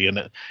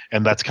ELD,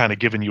 and that's kind of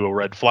giving you a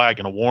red flag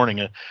and a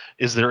warning.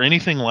 Is there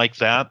anything like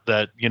that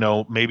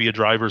maybe a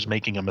driver's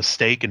making a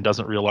mistake and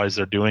doesn't realize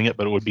they're doing it,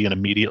 but it would be an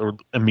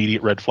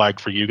immediate red flag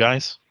for you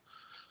guys?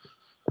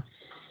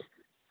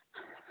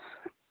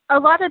 A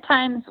lot of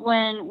times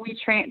when we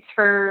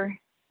transfer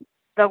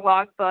the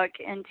logbook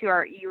into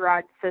our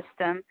eROD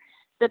system,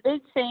 the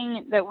big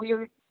thing that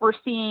we're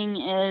seeing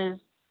is,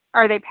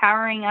 are they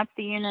powering up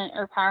the unit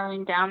or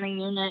powering down the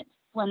unit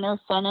when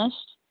they're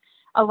finished?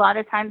 A lot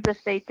of times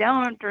if they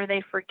don't, or they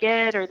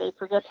forget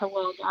to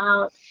log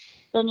out,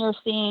 then you're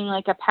seeing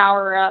a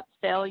power up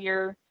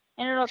failure,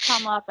 and it'll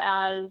come up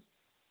as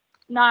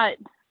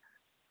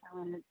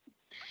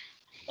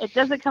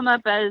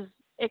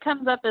it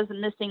comes up as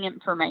missing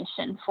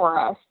information for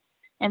us.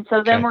 And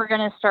so then we're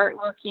going to start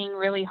looking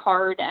really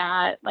hard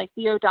at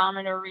the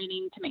odometer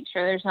reading to make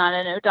sure there's not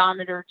an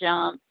odometer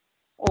jump,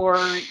 or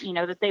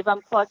that they've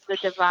unplugged the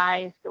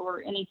device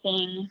or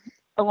anything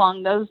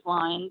along those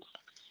lines.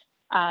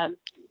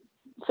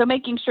 So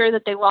making sure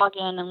that they log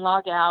in and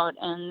log out,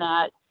 and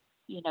that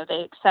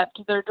they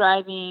accept their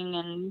driving,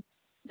 and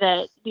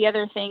that the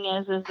other thing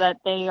is that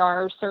they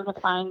are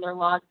certifying their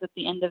logs at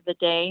the end of the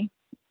day.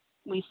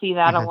 We see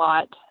that a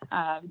lot,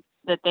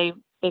 that they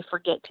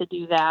forget to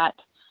do that.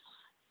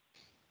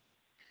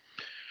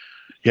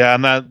 Yeah,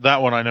 and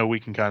that one I know we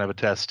can kind of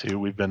attest to.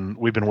 We've been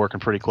working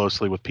pretty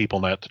closely with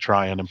PeopleNet to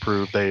try and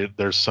improve.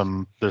 There's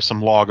some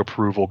log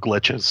approval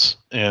glitches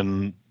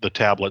in the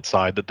tablet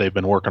side that they've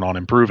been working on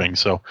improving.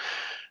 So,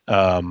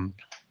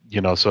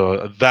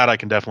 so that I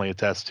can definitely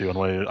attest to,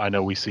 and I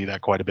know we see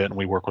that quite a bit, and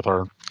we work with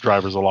our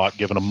drivers a lot,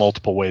 giving them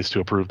multiple ways to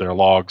approve their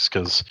logs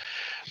because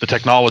the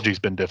technology's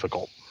been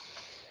difficult.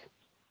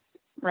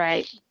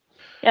 Right.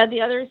 Yeah. The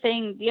other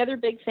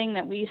big thing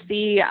that we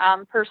see,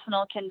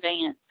 personal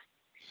conveyance.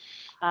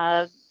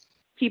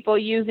 People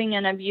using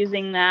and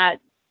abusing that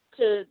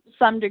to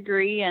some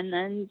degree, and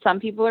then some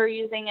people are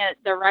using it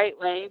the right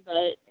way,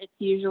 but it's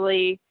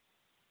usually,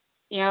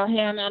 hey,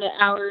 I'm out of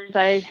hours.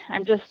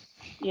 I'm just,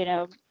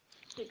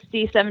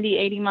 60, 70,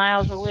 80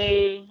 miles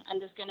away. I'm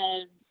just going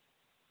to,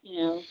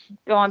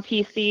 go on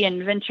PC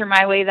and venture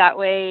my way that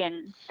way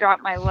and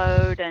drop my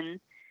load. And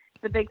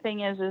the big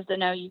thing is to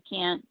know you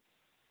can't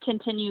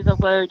continue the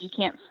load. You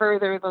can't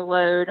further the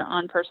load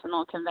on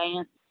personal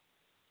conveyance.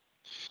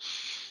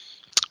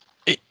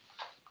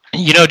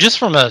 Just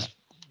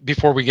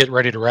before we get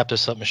ready to wrap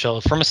this up,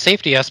 Michelle, from a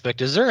safety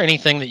aspect, is there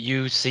anything that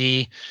you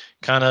see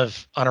kind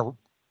of on a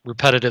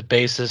repetitive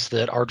basis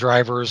that our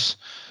drivers,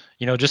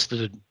 just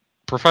the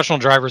professional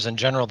drivers in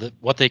general, that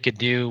what they could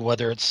do,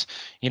 whether it's,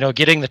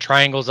 getting the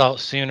triangles out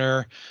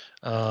sooner,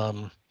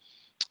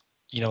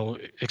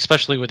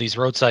 especially with these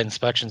roadside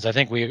inspections? I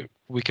think we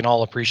can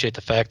all appreciate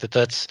the fact that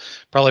that's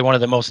probably one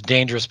of the most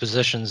dangerous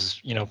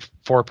positions,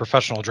 for a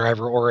professional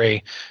driver or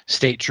a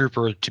state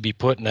trooper to be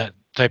put in that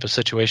type of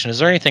situation. Is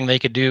there anything they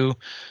could do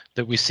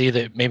that we see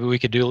that maybe we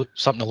could do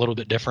something a little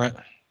bit different?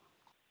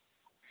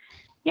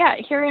 Yeah,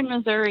 here in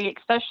Missouri,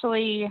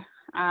 especially,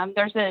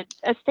 there's a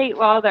state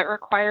law that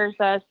requires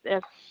us,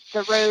 if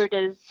the road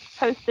is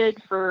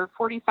posted for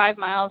 45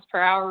 miles per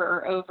hour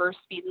or over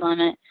speed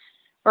limit,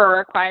 we're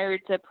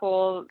required to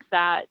pull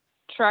that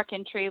truck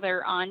and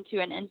trailer onto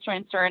an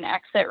entrance or an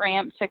exit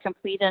ramp to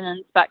complete an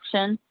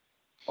inspection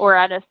or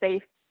at a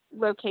safe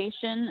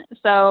location.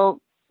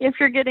 So if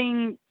you're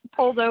getting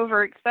pulled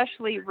over,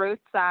 especially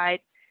roadside,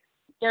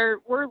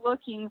 we're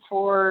looking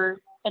for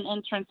an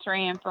entrance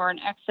ramp or an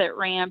exit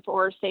ramp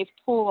or a safe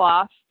pull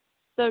off.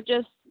 So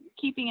just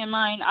keeping in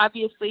mind,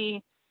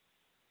 obviously,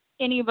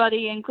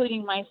 anybody,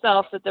 including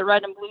myself, that the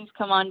red and blues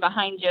come on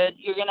behind you,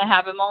 you're going to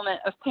have a moment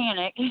of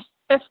panic.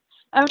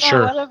 Oh no,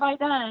 Sure. What have I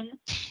done?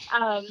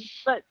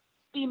 But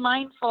be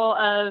mindful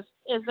of,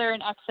 is there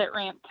an exit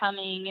ramp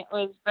coming?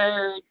 Is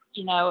there,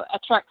 a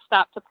truck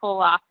stop to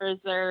pull off? Or is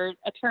there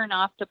a turn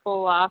off to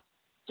pull off,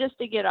 just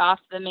to get off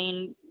the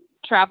main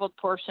traveled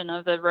portion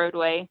of the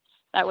roadway?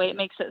 That way it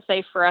makes it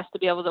safe for us to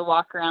be able to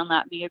walk around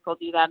that vehicle,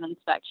 do that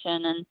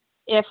inspection. And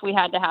if we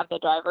had to have the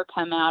driver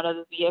come out of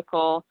the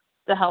vehicle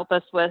to help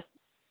us with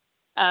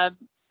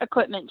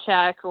equipment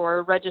check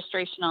or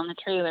registration on the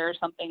trailer or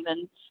something,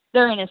 then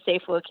they're in a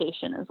safe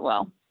location as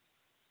well.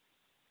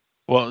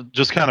 Well,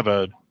 just kind of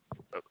a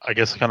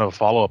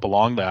follow-up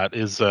along that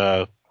is,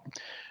 if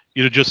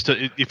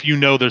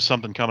there's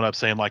something coming up,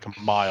 saying like a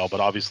mile,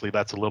 but obviously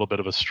that's a little bit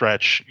of a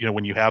stretch,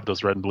 when you have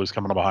those red and blues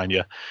coming up behind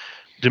you.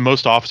 Do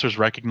most officers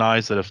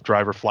recognize that if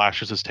driver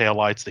flashes his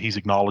taillights that he's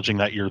acknowledging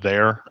that you're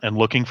there and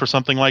looking for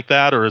something like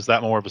that? Or is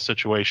that more of a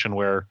situation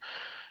where,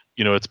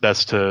 it's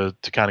best to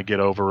kind of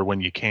get over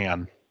when you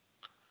can?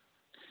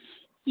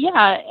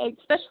 Yeah,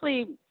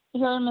 especially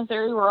here in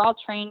Missouri, we're all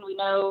trained. We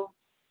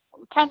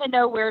kind of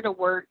know where to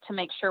work to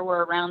make sure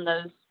we're around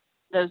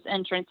those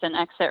entrance and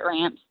exit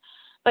ramps.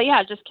 But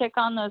yeah, just kick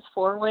on those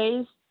four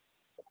ways.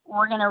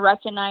 We're going to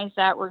recognize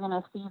that. We're going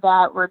to see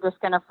that. We're just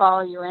going to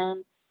follow you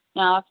in.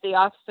 Now, if the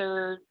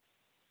officer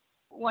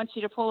wants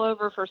you to pull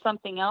over for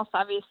something else,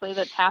 obviously,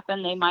 that's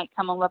happened, they might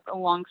come up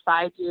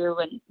alongside you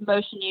and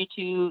motion you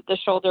to the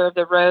shoulder of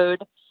the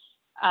road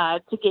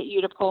to get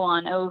you to pull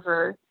on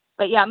over.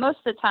 But yeah, most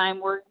of the time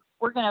we're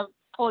going to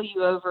pull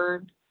you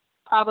over.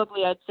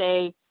 Probably, I'd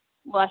say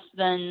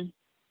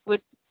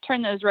would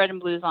turn those red and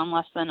blues on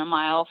less than a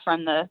mile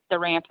from the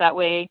ramp. That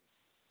way,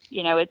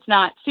 it's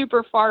not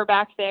super far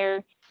back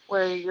there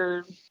where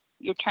you're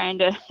trying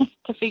to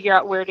figure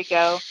out where to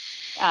go.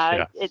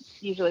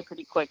 It's usually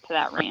pretty quick to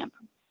that ramp.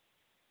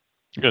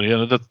 Good.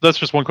 Yeah, that's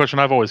just one question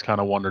I've always kind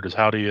of wondered is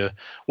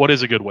what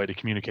is a good way to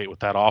communicate with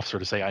that officer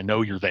to say, I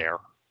know you're there,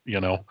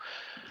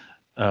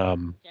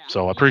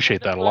 So I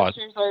appreciate that a lot.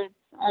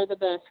 Are the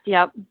best.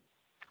 Yep.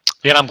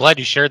 Yeah, and I'm glad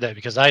you shared that,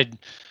 because I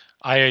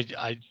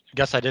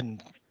guess I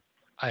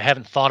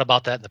haven't thought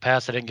about that in the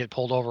past. I didn't get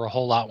pulled over a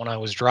whole lot when I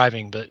was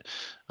driving, but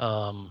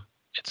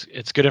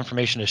it's good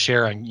information to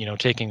share on,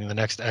 taking the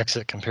next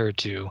exit compared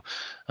to,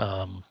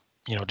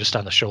 just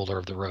on the shoulder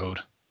of the road.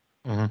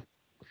 Mm-hmm.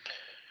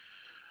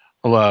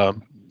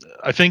 Well,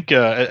 I think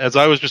as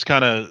I was just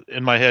kind of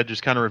in my head,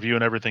 just kind of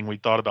reviewing everything we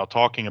thought about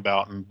talking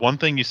about, and one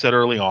thing you said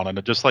early on, and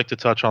I'd just like to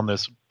touch on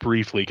this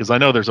briefly because I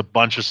know there's a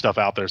bunch of stuff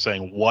out there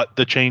saying what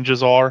the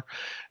changes are,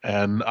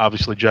 and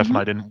obviously Jeff and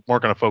Mhm. I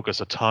weren't going to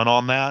focus a ton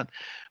on that,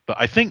 but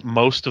I think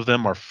most of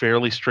them are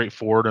fairly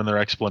straightforward in their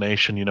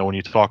explanation. You know, when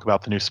you talk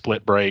about the new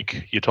split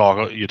brake, you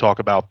talk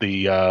about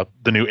the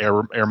new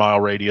air mile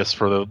radius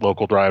for the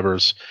local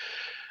drivers.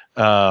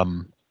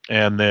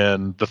 And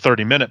then the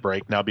 30-minute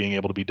break now being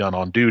able to be done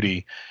on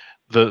duty.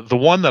 The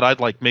one that I'd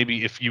like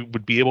maybe if you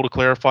would be able to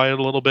clarify it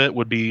a little bit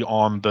would be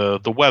on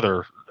the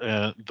weather,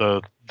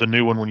 the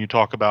new one when you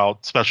talk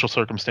about special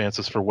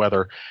circumstances for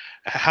weather.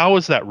 How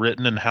is that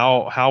written, and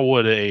how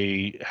would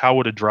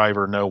a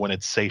driver know when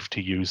it's safe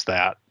to use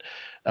that?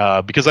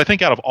 Because I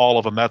think out of all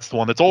of them, that's the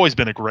one that's always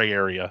been a gray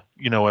area.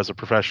 You know, as a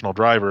professional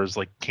driver, is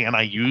like, do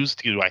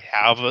I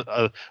have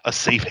a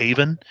safe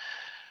haven?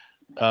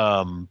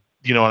 And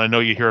I know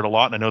you hear it a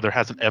lot, and I know there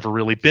hasn't ever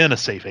really been a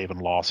safe haven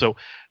law. So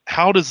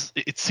how does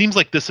it seems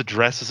like this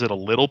addresses it a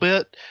little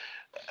bit?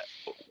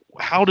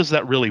 How does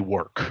that really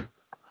work?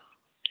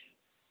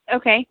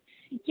 Okay.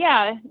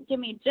 Yeah, give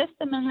me just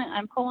a minute.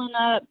 I'm pulling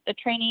up the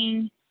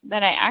training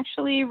that I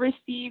actually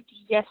received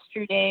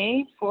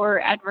yesterday for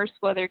adverse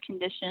weather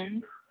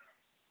conditions,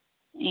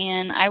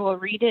 and I will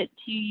read it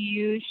to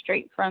you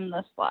straight from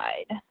the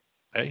slide.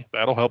 Hey,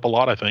 that'll help a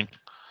lot, I think.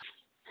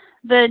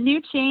 The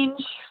new change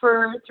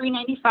for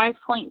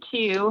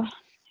 395.2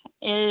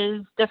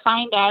 is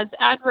defined as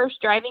adverse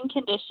driving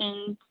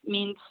conditions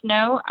means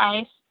snow,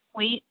 ice,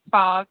 sleet,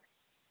 fog,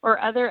 or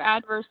other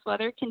adverse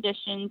weather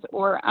conditions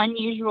or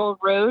unusual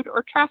road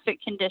or traffic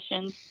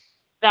conditions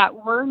that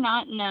were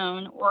not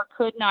known or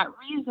could not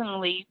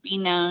reasonably be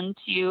known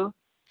to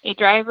a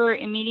driver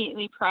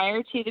immediately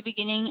prior to the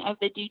beginning of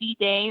the duty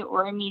day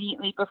or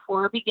immediately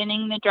before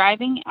beginning the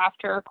driving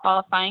after a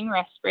qualifying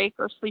rest break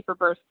or sleeper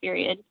berth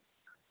period,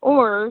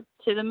 or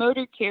to the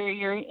motor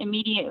carrier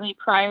immediately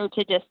prior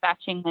to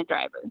dispatching the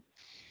driver.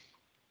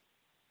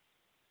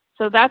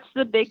 So that's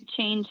the big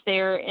change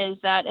there, is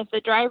that if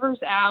the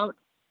driver's out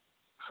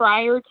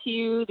prior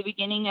to the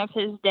beginning of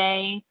his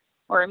day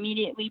or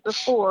immediately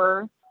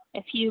before,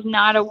 if he's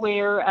not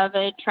aware of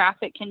a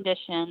traffic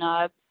condition,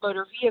 a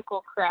motor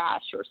vehicle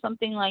crash or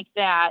something like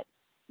that,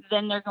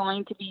 then they're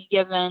going to be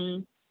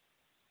given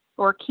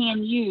or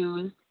can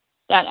use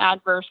that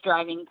adverse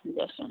driving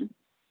condition.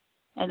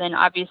 And then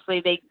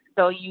obviously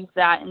they'll use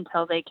that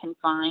until they can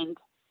find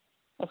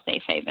a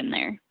safe haven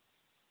there.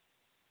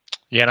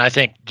 Yeah, and I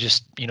think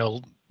just,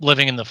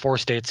 living in the 4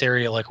 states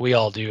area like we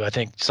all do, I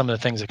think some of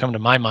the things that come to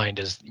my mind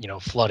is,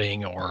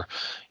 flooding or,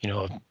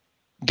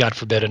 God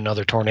forbid,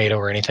 another tornado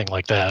or anything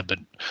like that. But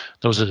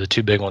those are the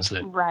two big ones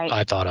that Right.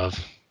 I thought of.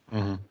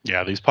 Mm-hmm.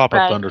 Yeah, these pop-up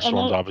Right.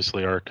 thunderstorms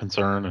obviously are a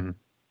concern, and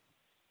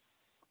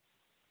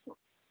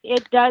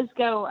it does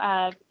go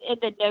in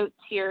the notes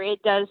here.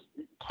 It does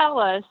tell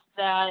us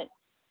that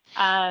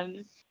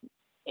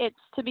it's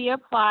to be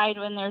applied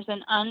when there's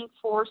an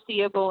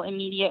unforeseeable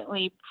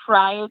immediately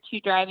prior to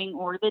driving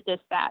or the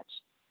dispatch.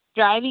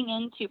 Driving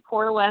into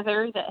poor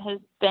weather that has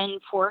been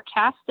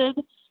forecasted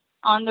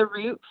on the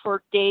route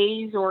for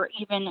days or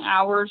even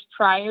hours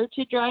prior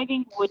to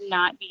driving would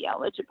not be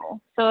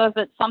eligible. So if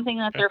it's something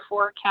that they're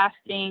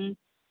forecasting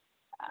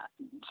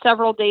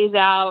several days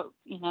out,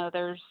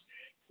 there's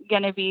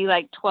going to be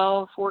like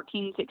 12,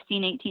 14,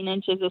 16, 18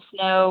 inches of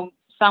snow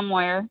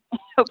somewhere,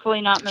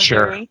 hopefully not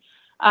Missouri.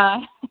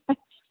 Sure.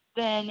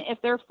 Then if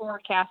they're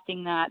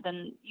forecasting that,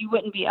 then you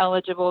wouldn't be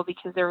eligible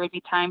because there would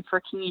be time for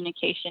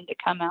communication to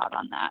come out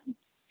on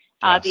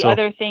that. The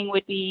other thing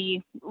would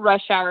be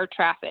rush hour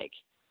traffic.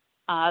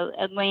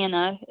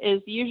 Atlanta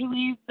is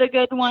usually the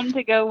good one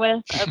to go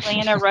with.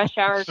 Atlanta rush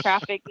hour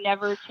traffic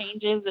never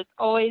changes. It's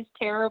always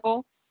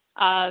terrible.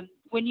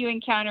 When you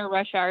encounter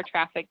rush hour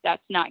traffic,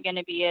 that's not going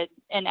to be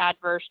an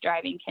adverse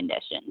driving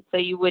condition. So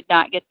you would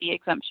not get the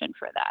exemption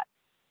for that.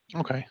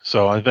 Okay.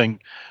 So I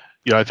think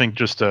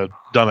just to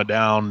dumb it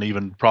down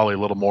even probably a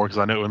little more, because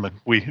I know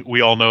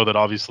we all know that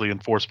obviously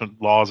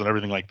enforcement laws and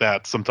everything like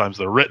that, sometimes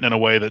they're written in a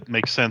way that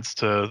makes sense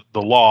to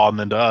the law, and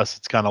then to us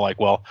it's kind of like,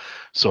 well,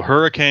 so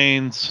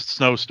hurricanes,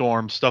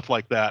 snowstorms, stuff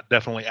like that,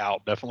 definitely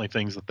out, definitely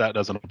things that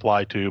doesn't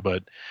apply to.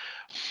 But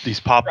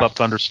these pop-up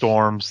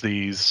thunderstorms,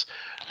 these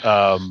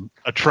a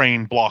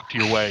train blocked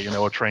your way,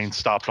 a train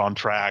stopped on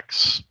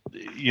tracks,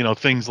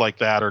 things like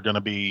that are going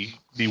to be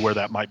where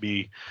that might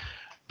be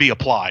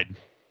applied.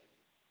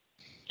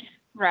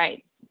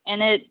 Right.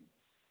 And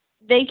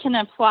they can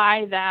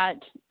apply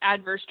that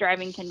adverse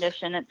driving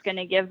condition. It's going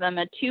to give them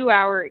a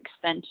 2-hour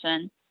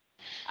extension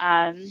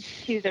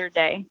to their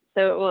day.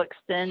 So it will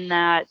extend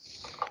that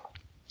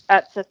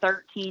up to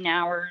 13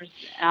 hours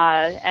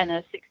and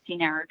a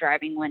 16-hour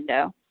driving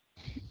window.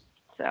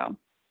 So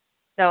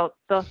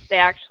they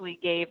actually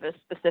gave a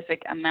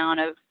specific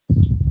amount of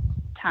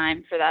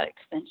time for that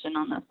extension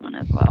on this one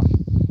as well.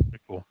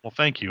 Cool. Well,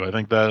 thank you. I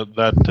think that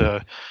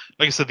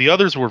like I said, the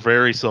others were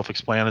very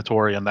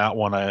self-explanatory, and that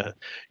one, I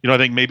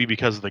think maybe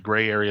because of the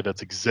gray area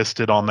that's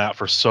existed on that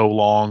for so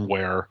long,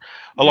 where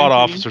a lot of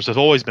officers have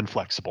always been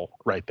flexible,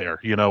 right there.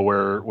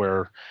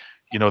 Where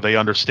they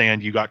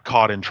understand you got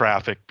caught in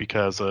traffic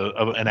because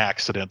of an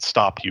accident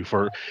stopped you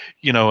for,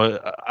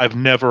 I've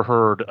never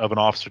heard of an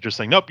officer just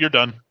saying, "Nope, you're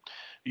done."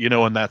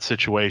 In that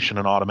situation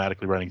and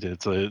automatically running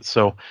it.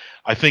 So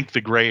I think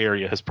the gray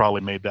area has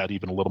probably made that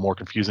even a little more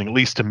confusing, at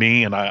least to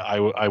me, and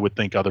I would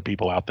think other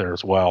people out there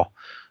as well.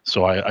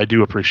 So I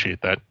do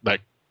appreciate that. That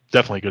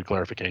definitely good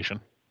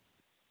clarification.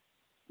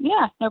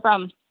 Yeah, no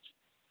problem.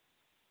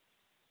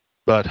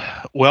 But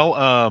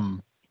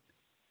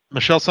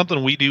Michelle,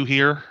 something we do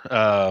here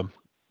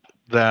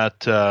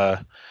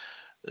that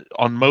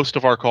on most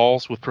of our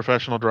calls with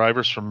professional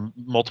drivers from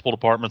multiple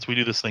departments, we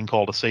do this thing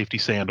called a safety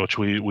sandwich.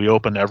 We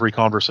open every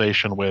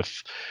conversation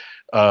with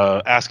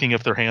asking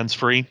if they're hands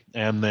free,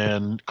 and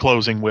then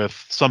closing with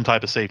some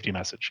type of safety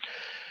message.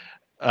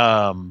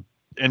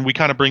 And we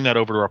kind of bring that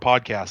over to our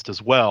podcast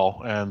as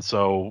well. And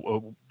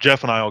so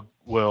Jeff and I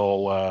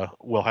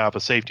will have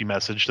a safety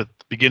message at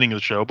the beginning of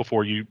the show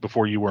before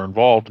you were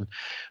involved.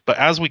 But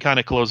as we kind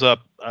of close up,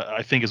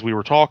 I think as we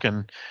were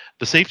talking,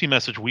 the safety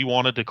message we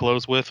wanted to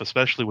close with,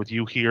 especially with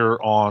you here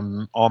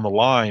on the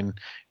line,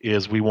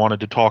 is we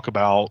wanted to talk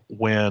about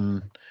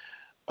when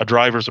a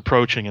driver's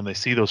approaching and they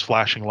see those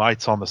flashing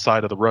lights on the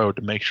side of the road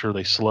to make sure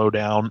they slow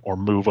down or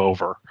move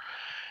over.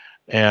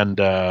 And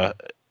I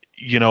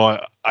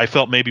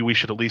felt maybe we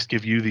should at least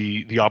give you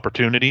the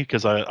opportunity,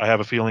 because I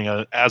have a feeling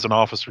as an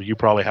officer, you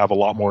probably have a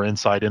lot more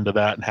insight into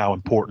that and how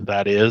important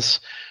that is,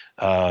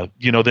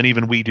 than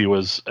even we do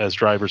as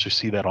drivers who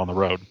see that on the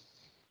road.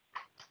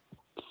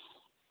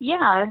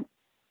 Yeah,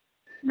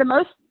 the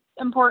most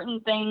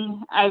important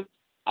thing, I've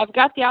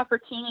got the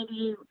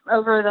opportunity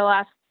over the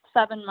last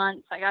 7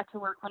 months. I got to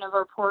work one of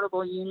our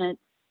portable units.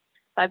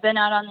 I've been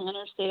out on the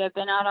interstate, I've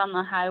been out on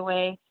the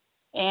highway,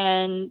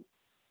 and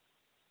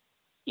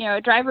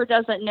a driver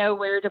doesn't know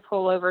where to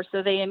pull over,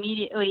 so they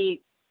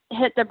immediately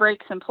hit the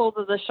brakes and pull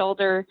to the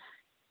shoulder.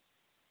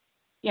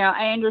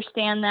 I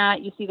understand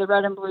that. You see the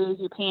red and blues,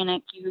 you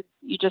panic,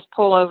 you just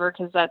pull over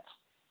because that's,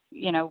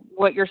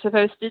 what you're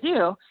supposed to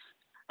do.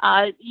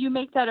 You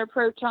make that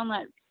approach on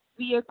that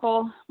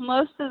vehicle.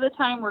 Most of the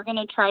time, we're going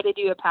to try to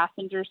do a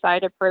passenger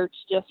side approach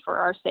just for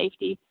our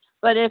safety.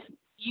 But if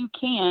you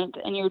can't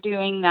and you're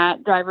doing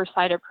that driver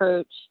side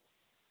approach,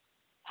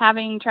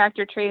 having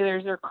tractor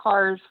trailers or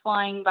cars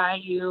flying by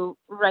you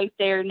right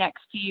there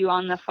next to you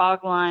on the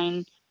fog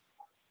line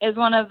is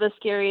one of the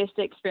scariest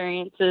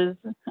experiences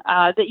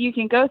that you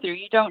can go through.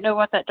 You don't know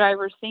what that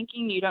driver's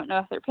thinking. You don't know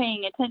if they're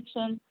paying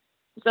attention.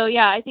 So,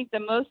 yeah, I think the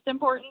most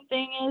important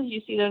thing is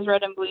you see those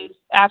red and blues,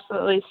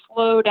 absolutely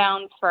slow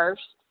down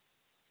first.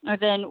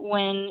 And then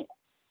when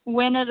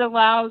it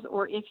allows,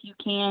 or if you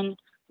can,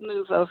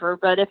 move over.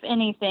 But if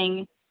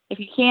anything, if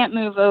you can't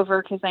move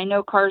over, because I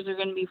know cars are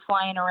going to be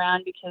flying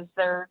around because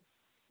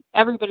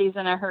everybody's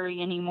in a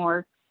hurry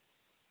anymore,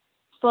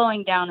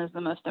 slowing down is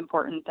the most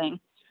important thing.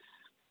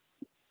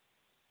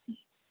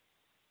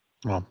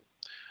 Well,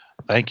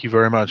 thank you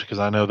very much, because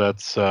I know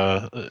that's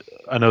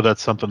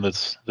something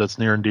that's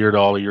near and dear to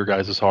all of your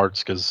guys'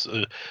 hearts. Because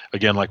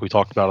again, like we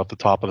talked about at the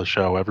top of the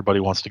show, everybody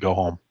wants to go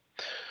home,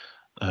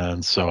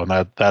 and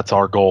that's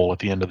our goal at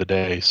the end of the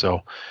day.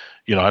 So,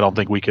 I don't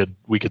think we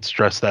could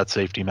stress that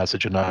safety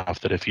message enough.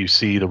 That if you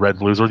see the red,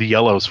 blues, or the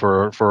yellows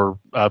for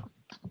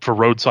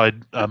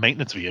roadside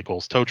maintenance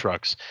vehicles, tow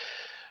trucks,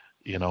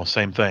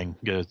 same thing.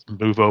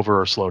 Move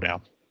over or slow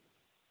down.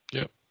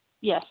 Yep.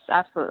 Yes,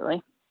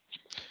 absolutely.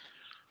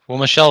 Well,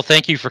 Michelle,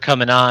 thank you for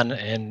coming on,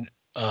 and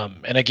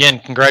again,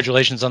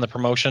 congratulations on the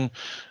promotion.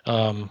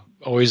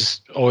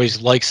 Always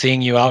like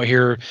seeing you out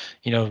here,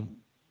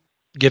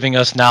 giving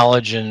us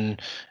knowledge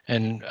and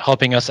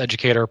helping us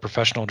educate our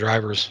professional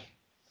drivers.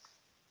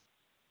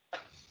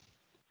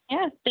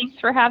 Yeah, thanks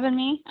for having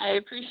me. I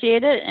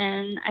appreciate it,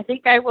 and I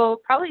think I will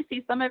probably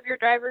see some of your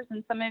drivers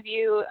and some of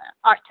you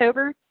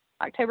October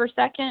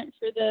 2nd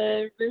for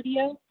the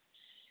rodeo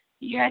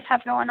you guys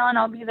have going on.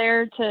 I'll be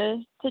there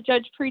to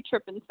judge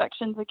pre-trip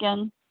inspections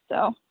again.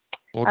 So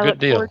I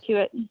look forward to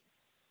it.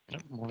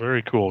 Well,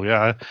 very cool.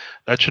 Yeah,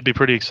 that should be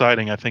pretty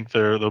exciting. I think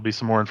there'll be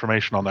some more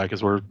information on that,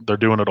 because they're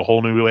doing it a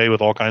whole new way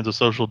with all kinds of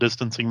social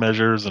distancing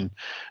measures, and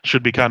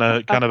should be kind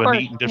of a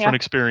neat and different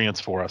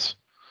experience for us.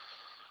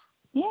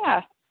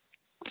 Yeah.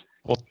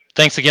 Well,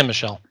 thanks again,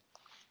 Michelle.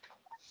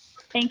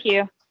 Thank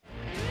you.